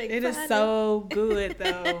gosh, I'm it is excited. so good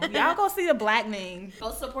though. Y'all go see the blackening.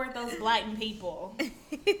 Go support those blackened people.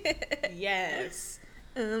 Yes.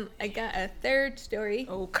 I got a third story.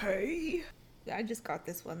 Okay. I just got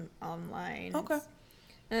this one online. Okay.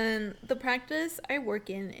 And the practice I work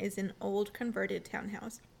in is an old converted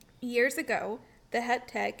townhouse. Years ago, the head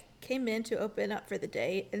tech came in to open up for the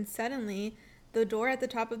day, and suddenly the door at the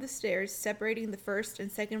top of the stairs separating the first and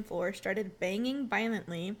second floor started banging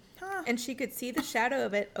violently, and she could see the shadow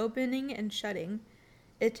of it opening and shutting.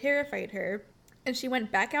 It terrified her, and she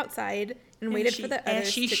went back outside and waited for the others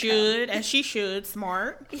As she should,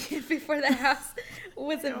 smart. Before the house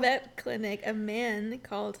was a vet clinic, a man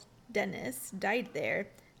called Dennis died there,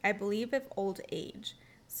 I believe of old age.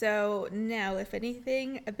 So now, if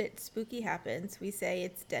anything a bit spooky happens, we say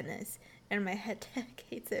it's Dennis, and my head tech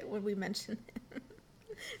hates it when we mention him.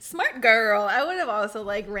 Smart girl. I would have also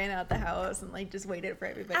like ran out the house and like just waited for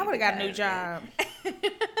everybody. I would have to got a new job.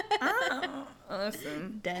 come.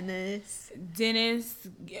 Listen, Dennis.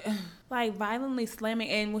 like violently slamming,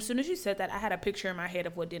 and as soon as you said that, I had a picture in my head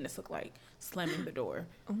of what Dennis looked like slamming the door.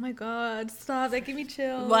 Oh my God! Stop! That gave me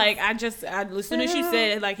chills. Like as soon as you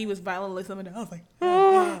said it, like he was violently slamming the door,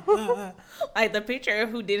 I was like, like the picture of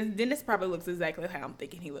who Dennis probably looks exactly how I'm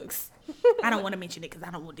thinking he looks. I don't want to mention it because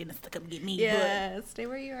I don't want Dennis to come get me. Yeah, stay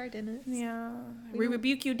where you are, Dennis. But yeah, we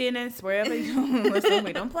rebuke you, Dennis, wherever you listen.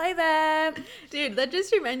 We don't play that. Dude, that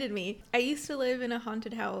just reminded me. I used to live in a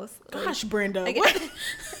haunted house. Gosh, Brenda, Like-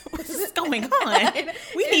 what's going on?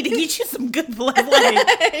 We need to get you some good blood. Like,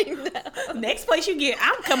 I know. next place you get,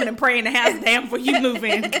 I'm coming and praying the house down before you move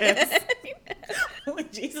in, because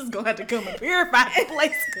Jesus gonna have to come and purify the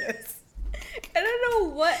place. Cause I don't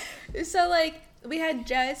know what. So, like, we had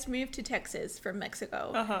just moved to Texas from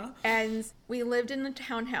Mexico. And we lived in a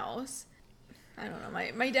townhouse. I don't know.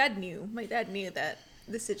 My dad knew. My dad knew that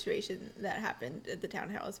the situation that happened at the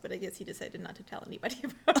townhouse, but I guess he decided not to tell anybody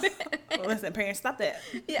about it. listen, parents, stop that.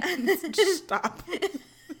 Yeah. Just stop.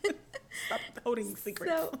 Stop holding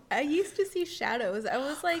secrets. So I used to see shadows. I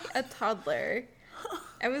was like a toddler.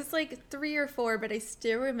 I was like 3 or 4, but I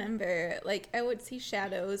still remember, like, I would see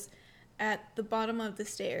shadows at the bottom of the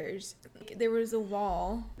stairs. There was a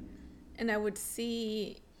wall, and I would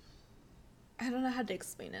see, I don't know how to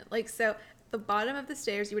explain it. Like, so the bottom of the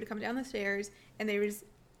stairs, you would come down the stairs, and there was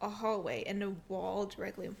a hallway and a wall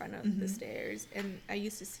directly in front of the stairs. And I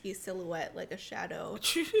used to see a silhouette, like a shadow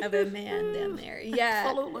of a man down there. Yeah.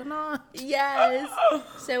 Absolutely not. Yes.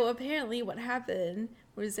 So apparently what happened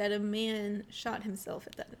was that a man shot himself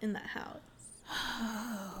in that house.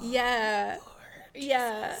 Yeah.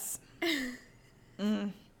 Yeah.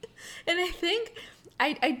 And I think,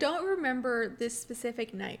 I don't remember this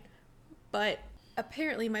specific night, but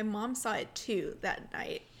apparently my mom saw it too that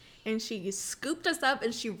night. And she scooped us up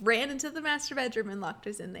and she ran into the master bedroom and locked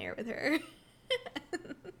us in there with her.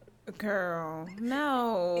 Girl,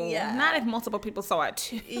 no. Yeah. Not if multiple people saw it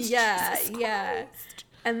too. Yeah, Jesus yeah. Christ.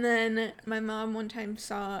 And then my mom one time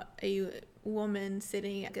saw a woman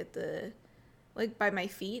sitting at the, like, by my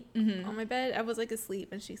feet on my bed. I was like asleep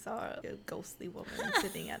and she saw a ghostly woman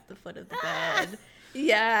sitting at the foot of the bed.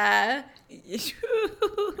 Yeah.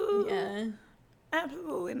 Yeah.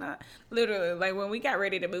 Absolutely not. Literally, like when we got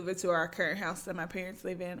ready to move into our current house that my parents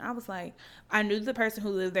live in, I was like, I knew the person who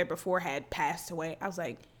lived there before had passed away. I was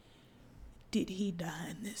like, did he die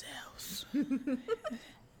in this house? And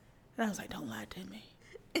I was like, don't lie to me.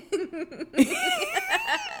 I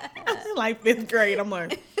was in like 5th grade. I'm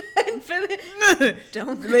like,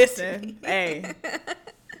 Don't listen, hey.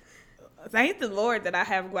 Thank the Lord that I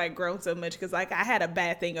have like grown so much, because like I had a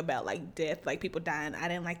bad thing about like death, like people dying. I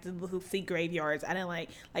didn't like to see graveyards. I didn't like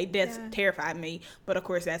death terrified me. But of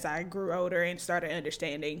course, as I grew older and started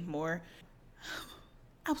understanding more,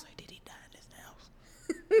 I was like, did he die in this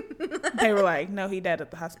house? They were like, no, he died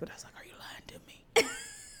at the hospital. I was like, are you lying to me?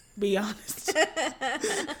 Be honest.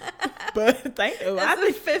 But thank you. As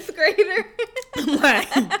a fifth grader. I'm like,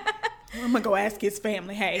 I'm gonna go ask his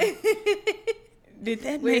family. Hey, did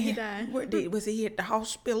that Where man? he die? Was he at the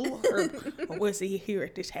hospital or was he here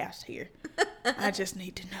at this house here? I just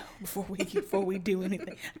need to know before we do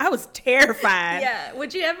anything. I was terrified. Yeah.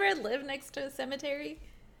 Would you ever live next to a cemetery?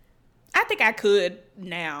 I think I could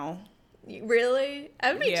now. Really?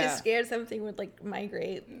 I would be Yeah. too scared something would like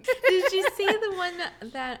migrate. Did you see the one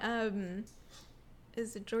that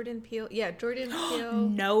is it Jordan Peele? Yeah, Jordan Peele.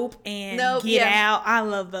 Nope and Nope, Get yeah. Out. I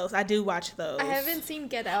love those. I do watch those. I haven't seen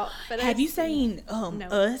Get Out, but Have I've you seen No.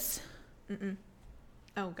 Us?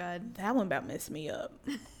 Oh God. That one about messed me up.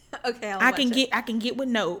 Okay, I can get with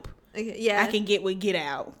Nope. Okay, yeah. I can get with Get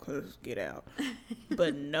Out, cause Get Out.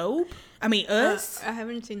 But Nope. I mean Us. I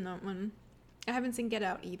haven't seen that one. I haven't seen Get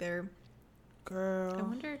Out either. Girl. I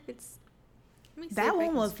wonder if it's. Let me see That if I one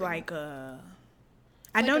can was scroll. like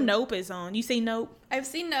I know Nope is on. You see Nope? I've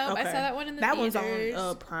seen Nope. I saw that one in the That theaters. one's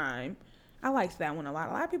on Prime. I liked that one a lot.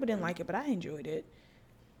 A lot of people didn't like it, but I enjoyed it.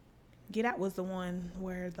 Get Out was the one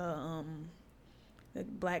where the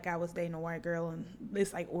black guy was dating a white girl, and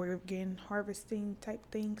it's like organ harvesting type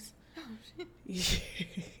things.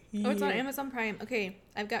 Oh, it's on Amazon Prime. Okay,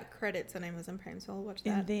 I've got credits on Amazon Prime, so I'll watch that.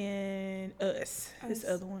 And then Us, this Us.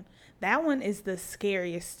 other one. That one is the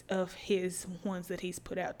scariest of his ones that he's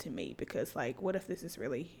put out to me, because like, what if this is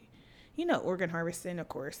really, organ harvesting? Of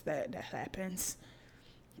course, that happens.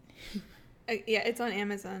 Yeah, it's on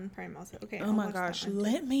Amazon Prime also. Okay. Oh I'll my watch that gosh, one.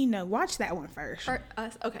 let me know. Watch that one first. Or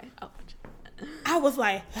Us. Okay, I'll watch it. I was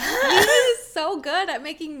like, He is so good at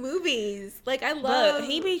making movies. Like I love. but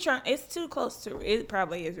he be trying. It's too close to. It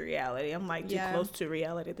probably is reality. I'm like too Yeah. close to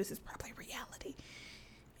reality. This is probably reality,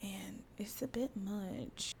 and it's a bit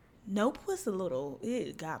much. Nope was a little.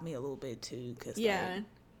 It got me a little bit too. Cause Yeah. like,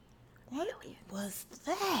 what was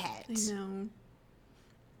that? I know.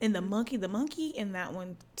 And the monkey, and that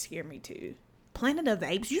one scared me too. Planet of the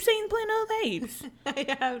Apes. You seen Planet of the Apes?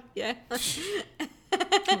 I have. Yeah.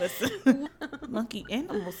 Listen, monkey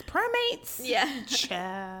animals, primates. Yeah.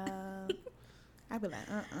 Child. I be like,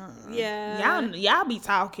 Yeah. Y'all be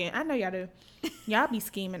talking. I know y'all do. Y'all be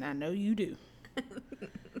scheming. I know you do.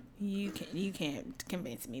 You can't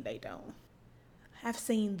convince me they don't. I've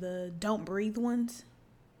seen the Don't Breathe ones.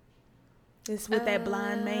 It's with that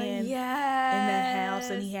blind man in that house,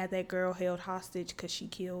 and he had that girl held hostage because she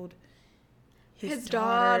killed his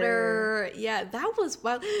daughter. Yeah, that was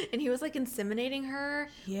wild. And he was like inseminating her.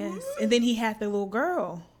 Yes, and then he had the little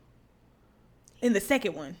girl in the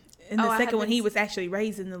second one. In Oh, the I second one, haven't he was actually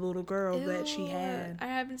raising the little girl that she Ew. had. I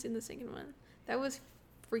haven't seen the second one. That was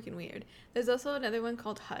freaking weird. There's also another one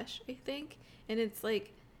called Hush, I think, and it's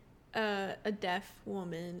like a deaf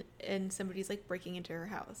woman, and somebody's like breaking into her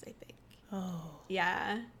house, I think. Oh,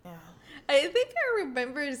 Yeah. yeah. I think I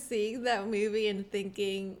remember seeing that movie and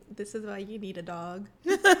thinking, this is why you need a dog.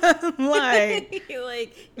 Like,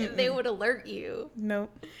 They would alert you.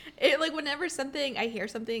 nope. It, like, whenever I hear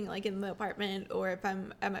something, like, in the apartment or if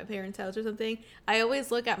I'm at my parents' house or something, I always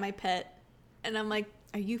look at my pet and I'm like,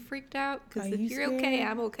 are you freaked out? Because Are if you you're scared? okay,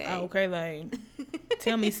 I'm okay. Oh, okay, like,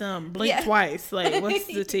 tell me something. Blink Yeah. twice. Like, what's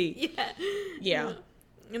the tea? Yeah. Yeah.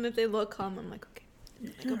 And if they look calm, I'm like, okay.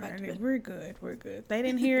 I go back to Alright, bed. we're good. We're good. They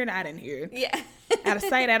didn't hear it. I didn't hear it. Yeah. Out of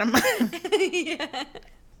sight, out of mind. Yeah.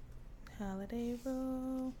 Holiday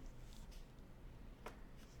roll.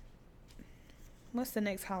 What's the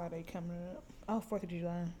next holiday coming up? Oh, 4th of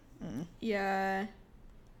July. Yeah.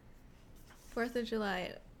 4th of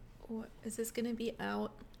July. What, is this going to be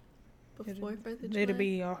out before 4th of July? It'll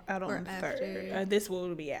be out on Or the after? 3rd. This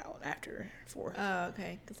will be out after 4th. Oh,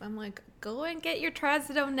 okay. Because I'm like, go and get your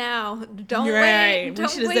trazodone now. Don't You're wait. right. Don't We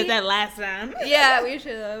should have wait. said that last time. Yeah, we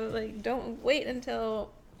should have. Like, don't wait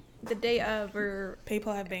until the day of or...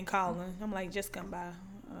 People have been calling. I'm like, just come by.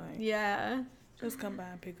 Like, Yeah. just come by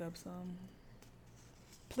and pick up some.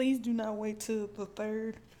 Please do not wait till the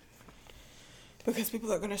 3rd. Because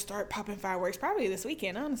people are going to start popping fireworks probably this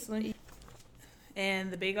weekend, honestly. And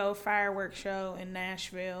the big old fireworks show in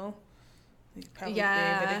Nashville. You probably be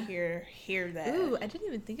able to hear that. Ooh, I didn't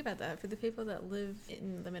even think about that for the people that live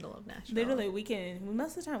in the middle of Nashville. Literally,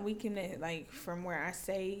 most of the time we can, like, from where I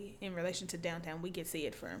stay in relation to downtown, we can see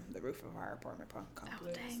it from the roof of our apartment complex.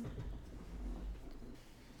 Oh, dang.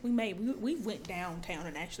 We went downtown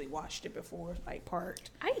and actually watched it before, like parked.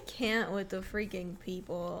 I can't with the freaking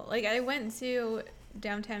people. Like, I went to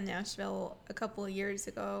downtown Nashville a couple of years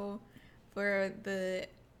ago for the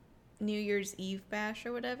New Year's Eve bash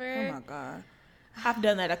or whatever. Oh my God. I've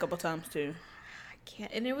done that a couple times too. I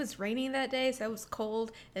can't. And it was raining that day, so it was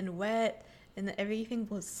cold and wet, and everything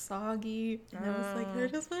was soggy. And I was like, I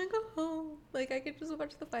just want to go home. Like, I could just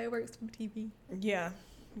watch the fireworks from TV. Yeah.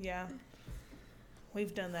 Yeah.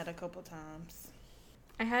 We've done that a couple times.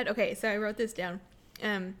 So I wrote this down.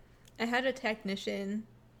 I had a technician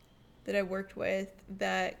that I worked with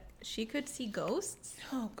that she could see ghosts.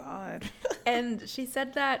 Oh, God. And she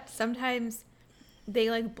said that sometimes they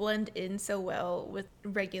like blend in so well with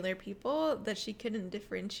regular people that she couldn't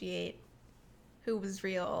differentiate who was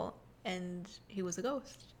real and who was a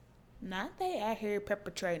ghost. Not they out here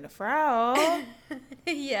perpetrating a fraud.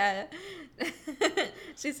 Yeah.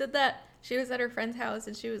 She said that she was at her friend's house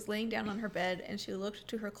and she was laying down on her bed and she looked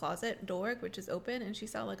to her closet door, which is open, and she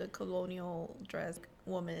saw like a colonial dressed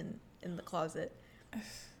woman in the closet.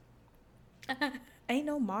 Ain't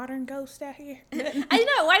no modern ghost out here. I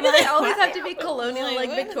know. Why do they always have to be colonial, like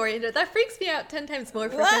Victorian? That freaks me out 10 times more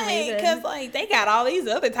for some reason. Because like they got all these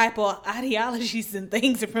other type of ideologies and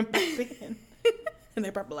things from back then. And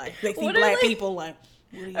they're probably like, they see black people like,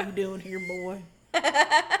 what are you doing here, boy?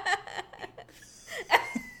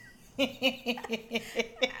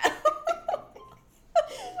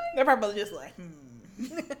 They're probably just like,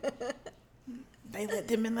 they let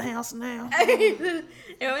them in the house now. I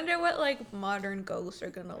wonder what like modern ghosts are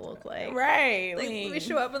gonna look like. Right. Like we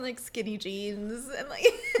show up in like skinny jeans and like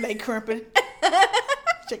they crimping.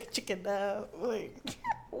 Chicken dog. Like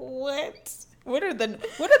what? What are the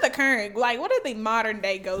current, like, what are the modern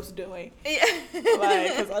day ghosts doing? Yeah. Like,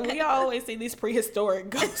 because like, we always see these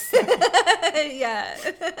prehistoric ghosts. Yeah.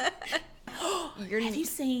 Have you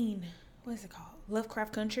seen, what is it called?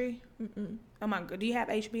 Lovecraft Country? Mm-mm. Oh my God. Do you have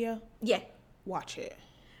HBO? Yeah. Watch it.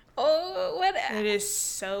 Oh, what? It is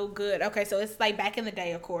so good. Okay, so it's like back in the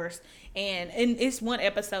day, of course. And it's one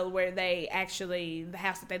episode where they actually, the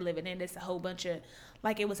house that they live in, it's a whole bunch of,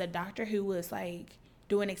 like, it was a doctor who was like,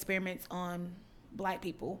 doing experiments on black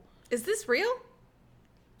people. Is this real?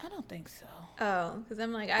 I don't think so. Oh, because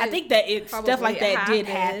I'm like, I think that stuff like that did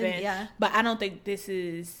happen. Yeah. But I don't think this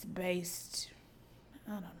is based.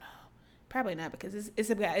 I don't know. Probably not, because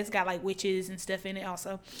it's got like witches and stuff in it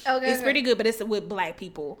also. Okay. It's pretty good, but it's with black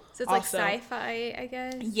people. So it's also. like sci-fi, I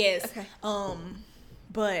guess. Yes. Okay.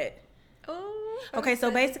 But. Oh. Okay,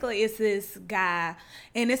 so basically it's this guy,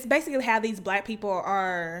 and it's basically how these black people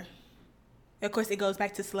are. Of course, it goes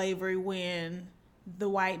back to slavery when the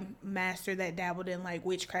white master that dabbled in like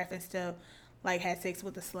witchcraft and stuff, like had sex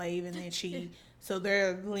with a slave, and then so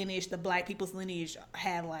their lineage, the black people's lineage,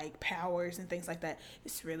 had like powers and things like that.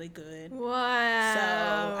 It's really good. Wow. So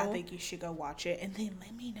I think you should go watch it and then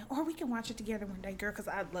let me know, or we can watch it together one day, girl. Because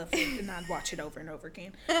I'd love it and I'd watch it over and over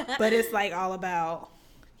again. But it's like all about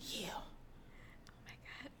Oh my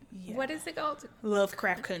God. Yeah. What is it called?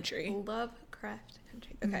 Lovecraft Country. Lovecraft.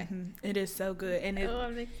 Okay. Mm-hmm. It is so good. And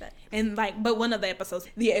I'm excited. And like, but one of the episodes,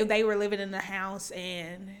 they were living in the house,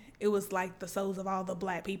 and it was like the souls of all the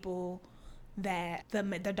black people that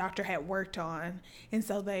the doctor had worked on, and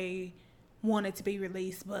so they wanted to be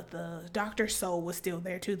released, but the doctor's soul was still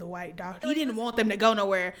there too. The white doctor, he didn't want them to go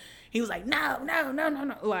nowhere. He was like, no.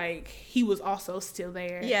 Like, he was also still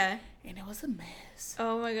there. Yeah. And it was a mess.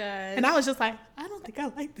 Oh my God. And I was just like, I don't think I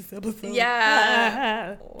like this episode.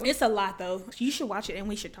 Yeah. It's a lot though. You should watch it and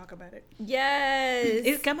we should talk about it. Yes.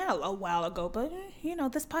 It came out a while ago, but you know,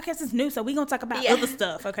 this podcast is new, so we're gonna talk about other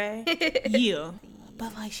stuff, okay? Yeah.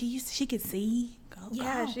 But like she could see.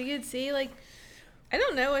 She could see. Like, I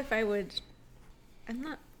don't know if I would. I'm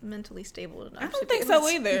not mentally stable enough. I don't think so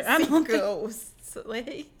either. I don't ghosts.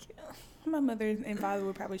 Like, my mother and father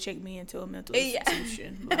would probably check me into a mental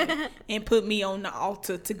institution and put me on the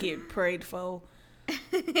altar to get prayed for.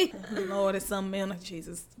 Lord, it's some man of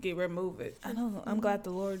Jesus, remove it. I don't know. I'm glad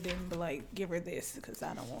the Lord didn't like give her this, because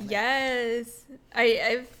I don't want it. Yes,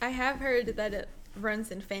 I have heard that it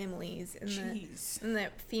runs in families, and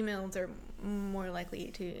that females are more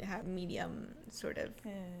likely to have medium sort of.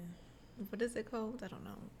 What is it called? I don't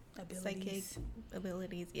know. Abilities. Psychic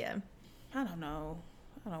abilities. Yeah. I don't know.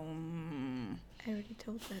 I already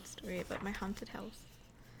told that story about my haunted house.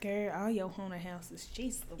 Girl, all your haunted houses.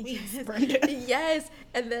 Jeez Louise, yes. Brenda. Yes.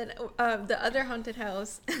 And then the other haunted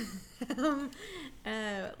house,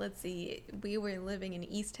 let's see, we were living in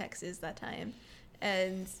East Texas that time.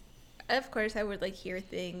 And of course I would like hear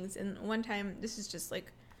things. And one time, this is just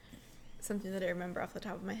like something that I remember off the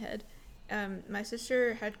top of my head. My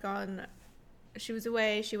sister had gone she was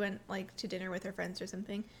away. She went like to dinner with her friends or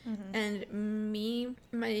something. And me,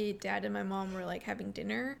 my dad, and my mom were like having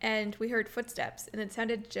dinner, and we heard footsteps, and it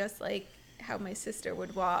sounded just like how my sister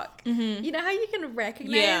would walk. You know how you can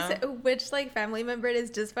recognize which like family member it is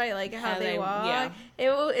just by like how they walk.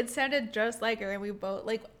 It sounded just like her, and we both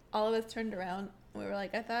like all of us turned around. We were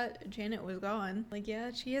like, I thought Janet was gone. Like,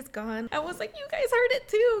 yeah, she is gone. I was like, you guys heard it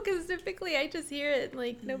too, because typically I just hear it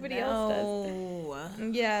like nobody else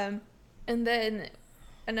does. Yeah. And then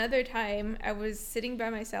another time I was sitting by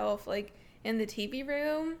myself like in the TV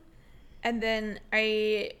room, and then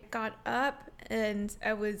I got up and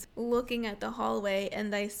I was looking at the hallway,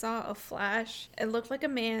 and I saw a flash. It looked like a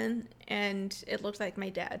man, and it looked like my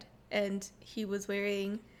dad, and he was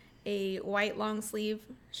wearing a white long sleeve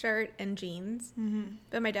shirt and jeans,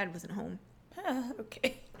 but my dad wasn't home.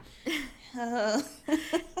 Okay.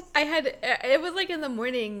 It was like in the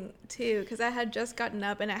morning too, because I had just gotten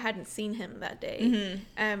up and I hadn't seen him that day.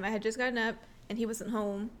 I had just gotten up and he wasn't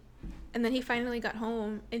home, and then he finally got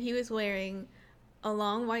home and he was wearing a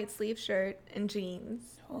long white sleeve shirt and jeans.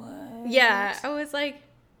 What? Yeah, I was like,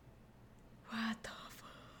 what the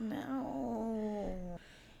fuck? No.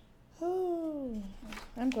 Oh,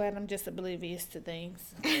 I'm glad I'm just oblivious to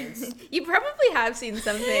things. You probably have seen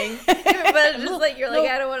something, but just like you're like,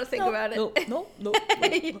 I don't want to think about it. Nope.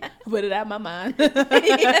 Yeah. Put it out of my mind.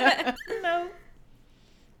 No.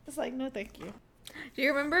 It's like, no, thank you. Do you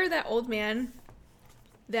remember that old man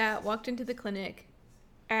that walked into the clinic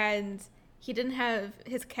and he didn't have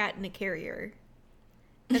his cat in a carrier?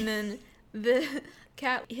 And then the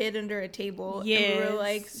cat hid under a table. Yes. And we were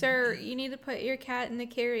like, sir, you need to put your cat in the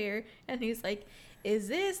carrier. And he's like, is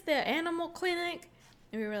this the animal clinic?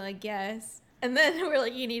 And we were like, yes. And then we're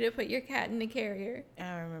like, you need to put your cat in the carrier.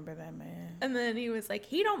 I remember that man. And then he was like,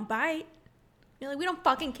 he don't bite. You're like, we don't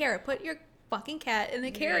fucking care. Put your fucking cat in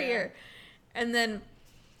the carrier. Yeah. And then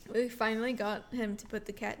we finally got him to put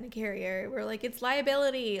the cat in a carrier. We're like, it's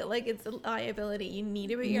liability. Like, it's a liability. You need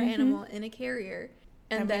to put your animal in a carrier.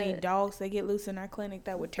 And how many dogs they get loose in our clinic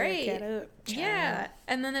that would tear a cat up? Child. Yeah.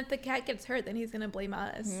 And then if the cat gets hurt, then he's going to blame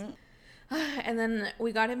us. And then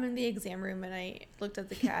we got him in the exam room, and I looked at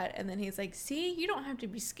the cat, and then he's like, see, you don't have to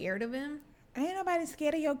be scared of him. Ain't nobody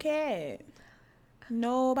scared of your cat.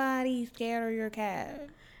 Nobody's scared of your cat.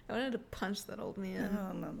 I wanted to punch that old man.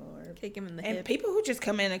 Oh, my Lord. Kick him in the hip. And people who just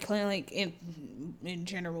come in a clinic in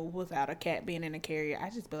general without a cat being in a carrier, I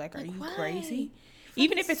just be like, are you crazy?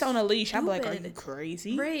 Even if it's on a leash, I'm like, are you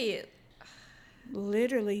crazy? Right.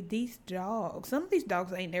 Literally, these dogs, some of these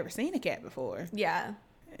dogs ain't never seen a cat before. Yeah.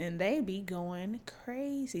 And they be going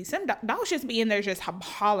crazy. Some dogs just be in there just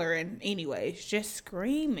hollering anyways, just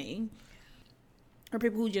screaming. Or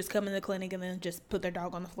people who just come in the clinic and then just put their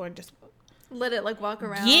dog on the floor and just let it like walk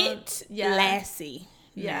around. Get lassie.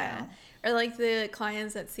 Yeah. Or like the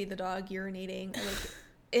clients that see the dog urinating. Or like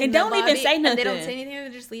and don't even say nothing. And they don't say anything,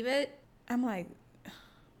 they just leave it. I'm like,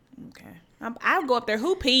 okay. I'll go up there.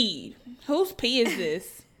 Who peed? Whose pee is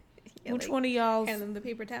this? Yeah, which like, one of y'all? And then the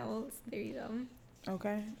paper towels. There you go.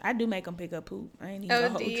 Okay. I do make them pick up poop. I ain't even gonna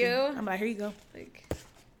hold you? I'm like, here you go. Like,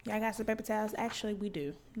 y'all got some paper towels? Actually, we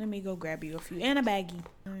do. Let me go grab you a few. And a baggie.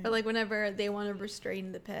 Or like whenever they want to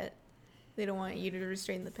restrain the pet. They don't want you to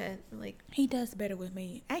restrain the pet. Like, he does better with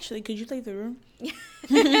me. Actually, could you leave the room?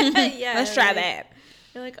 Yeah. Let's try that.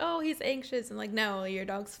 You're like, oh, he's anxious. And like, no, your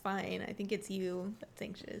dog's fine. I think it's you that's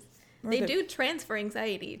anxious. They do transfer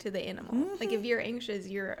anxiety to the animal. Like, if you're anxious,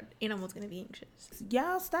 your animal's going to be anxious.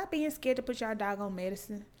 Y'all stop being scared to put your dog on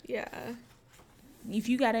medicine. Yeah. If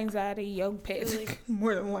you got anxiety, your pet's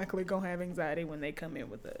more than likely going to have anxiety when they come in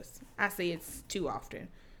with us. I see it's too often.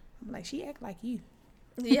 I'm like, she act like you.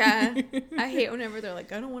 Yeah. I hate whenever they're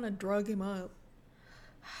like, I don't want to drug him up.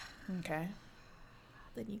 Okay.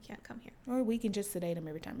 Then you can't come here. Or we can just sedate him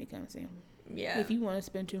every time he comes in. Yeah. If you want to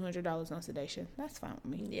spend $200 on sedation, that's fine with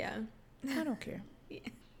me. Yeah. I don't care. Yeah.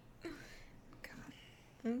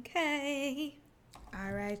 God. Okay.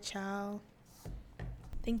 All right, y'all.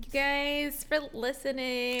 Thank you guys for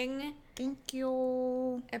listening. Thank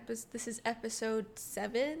you. This is episode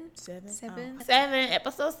 7. Episode 7.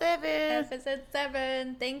 Episode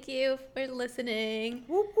 7. Thank you for listening.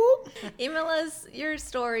 Whoop, whoop. Email us your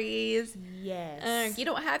stories. Yes. You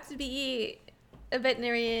don't have to be a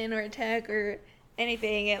veterinarian or a tech or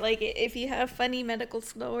anything. Like, if you have funny medical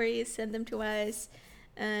stories, send them to us.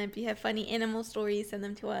 If you have funny animal stories, send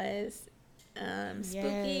them to us.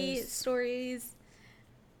 Spooky stories.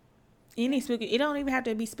 Any spooky. It don't even have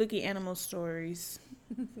to be spooky animal stories.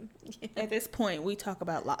 Yeah. At this point, we talk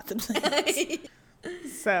about lots of things.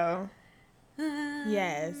 So,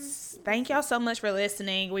 Yes. Thank y'all so much for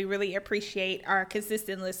listening. We really appreciate our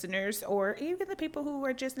consistent listeners, or even the people who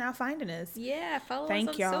are just now finding us. Yeah, follow Thank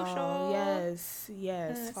us on y'all. social.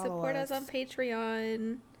 Yes. Support us on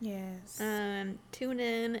Patreon. Yes. Tune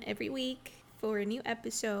in every week for a new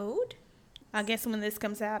episode. I guess when this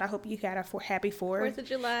comes out, I hope you got a happy 4th of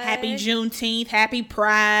July. Happy Juneteenth. Happy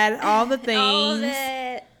Pride. All the things. All of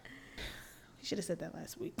it. You should have said that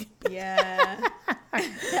last week. Yeah.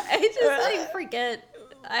 I just forget.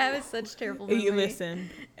 I have such terrible memory. You listen.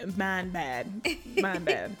 Mine bad.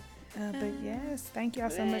 But yes, thank y'all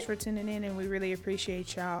so much for tuning in, and we really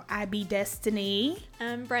appreciate y'all. I be Destiny.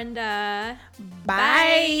 I'm Brenda.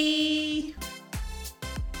 Bye.